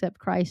better accept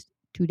Christ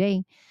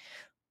today.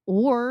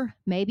 Or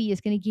maybe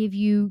it's going to give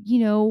you,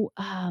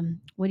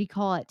 what do you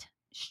call it?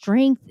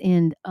 Strength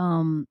and,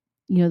 the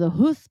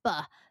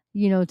chutzpah,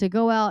 to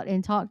go out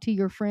and talk to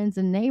your friends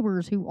and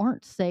neighbors who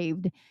aren't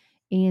saved.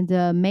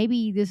 And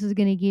maybe this is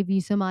going to give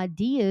you some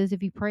ideas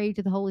if you pray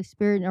to the Holy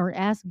Spirit or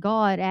ask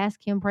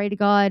Him, pray to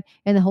God,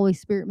 and the Holy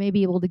Spirit may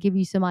be able to give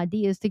you some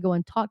ideas to go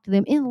and talk to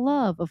them in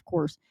love, of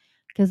course.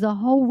 Because the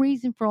whole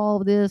reason for all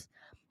of this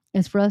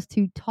is for us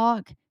to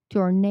talk to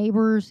our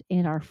neighbors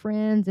and our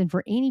friends and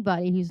for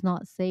anybody who's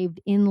not saved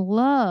in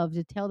love,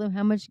 to tell them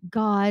how much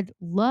God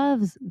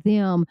loves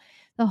them.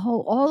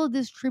 All of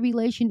this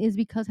tribulation is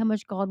because how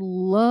much God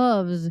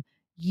loves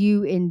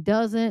you and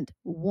doesn't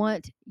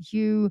want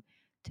you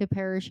to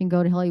perish and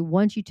go to hell. He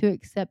wants you to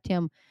accept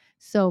Him.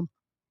 So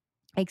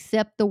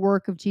accept the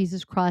work of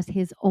Jesus Christ,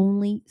 His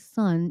only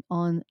Son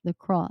on the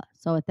cross.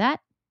 So with that,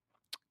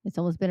 it's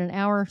almost been an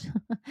hour.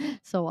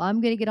 So I'm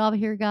going to get off of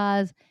here,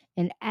 guys.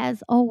 And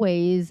as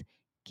always,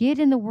 get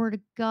in the Word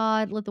of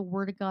God. Let the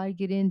Word of God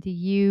get into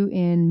you.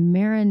 And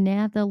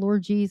Maranatha,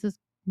 Lord Jesus.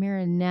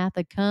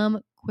 Maranatha, come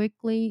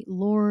quickly,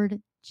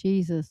 Lord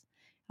Jesus.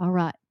 All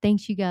right.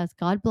 Thanks, you guys.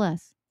 God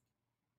bless.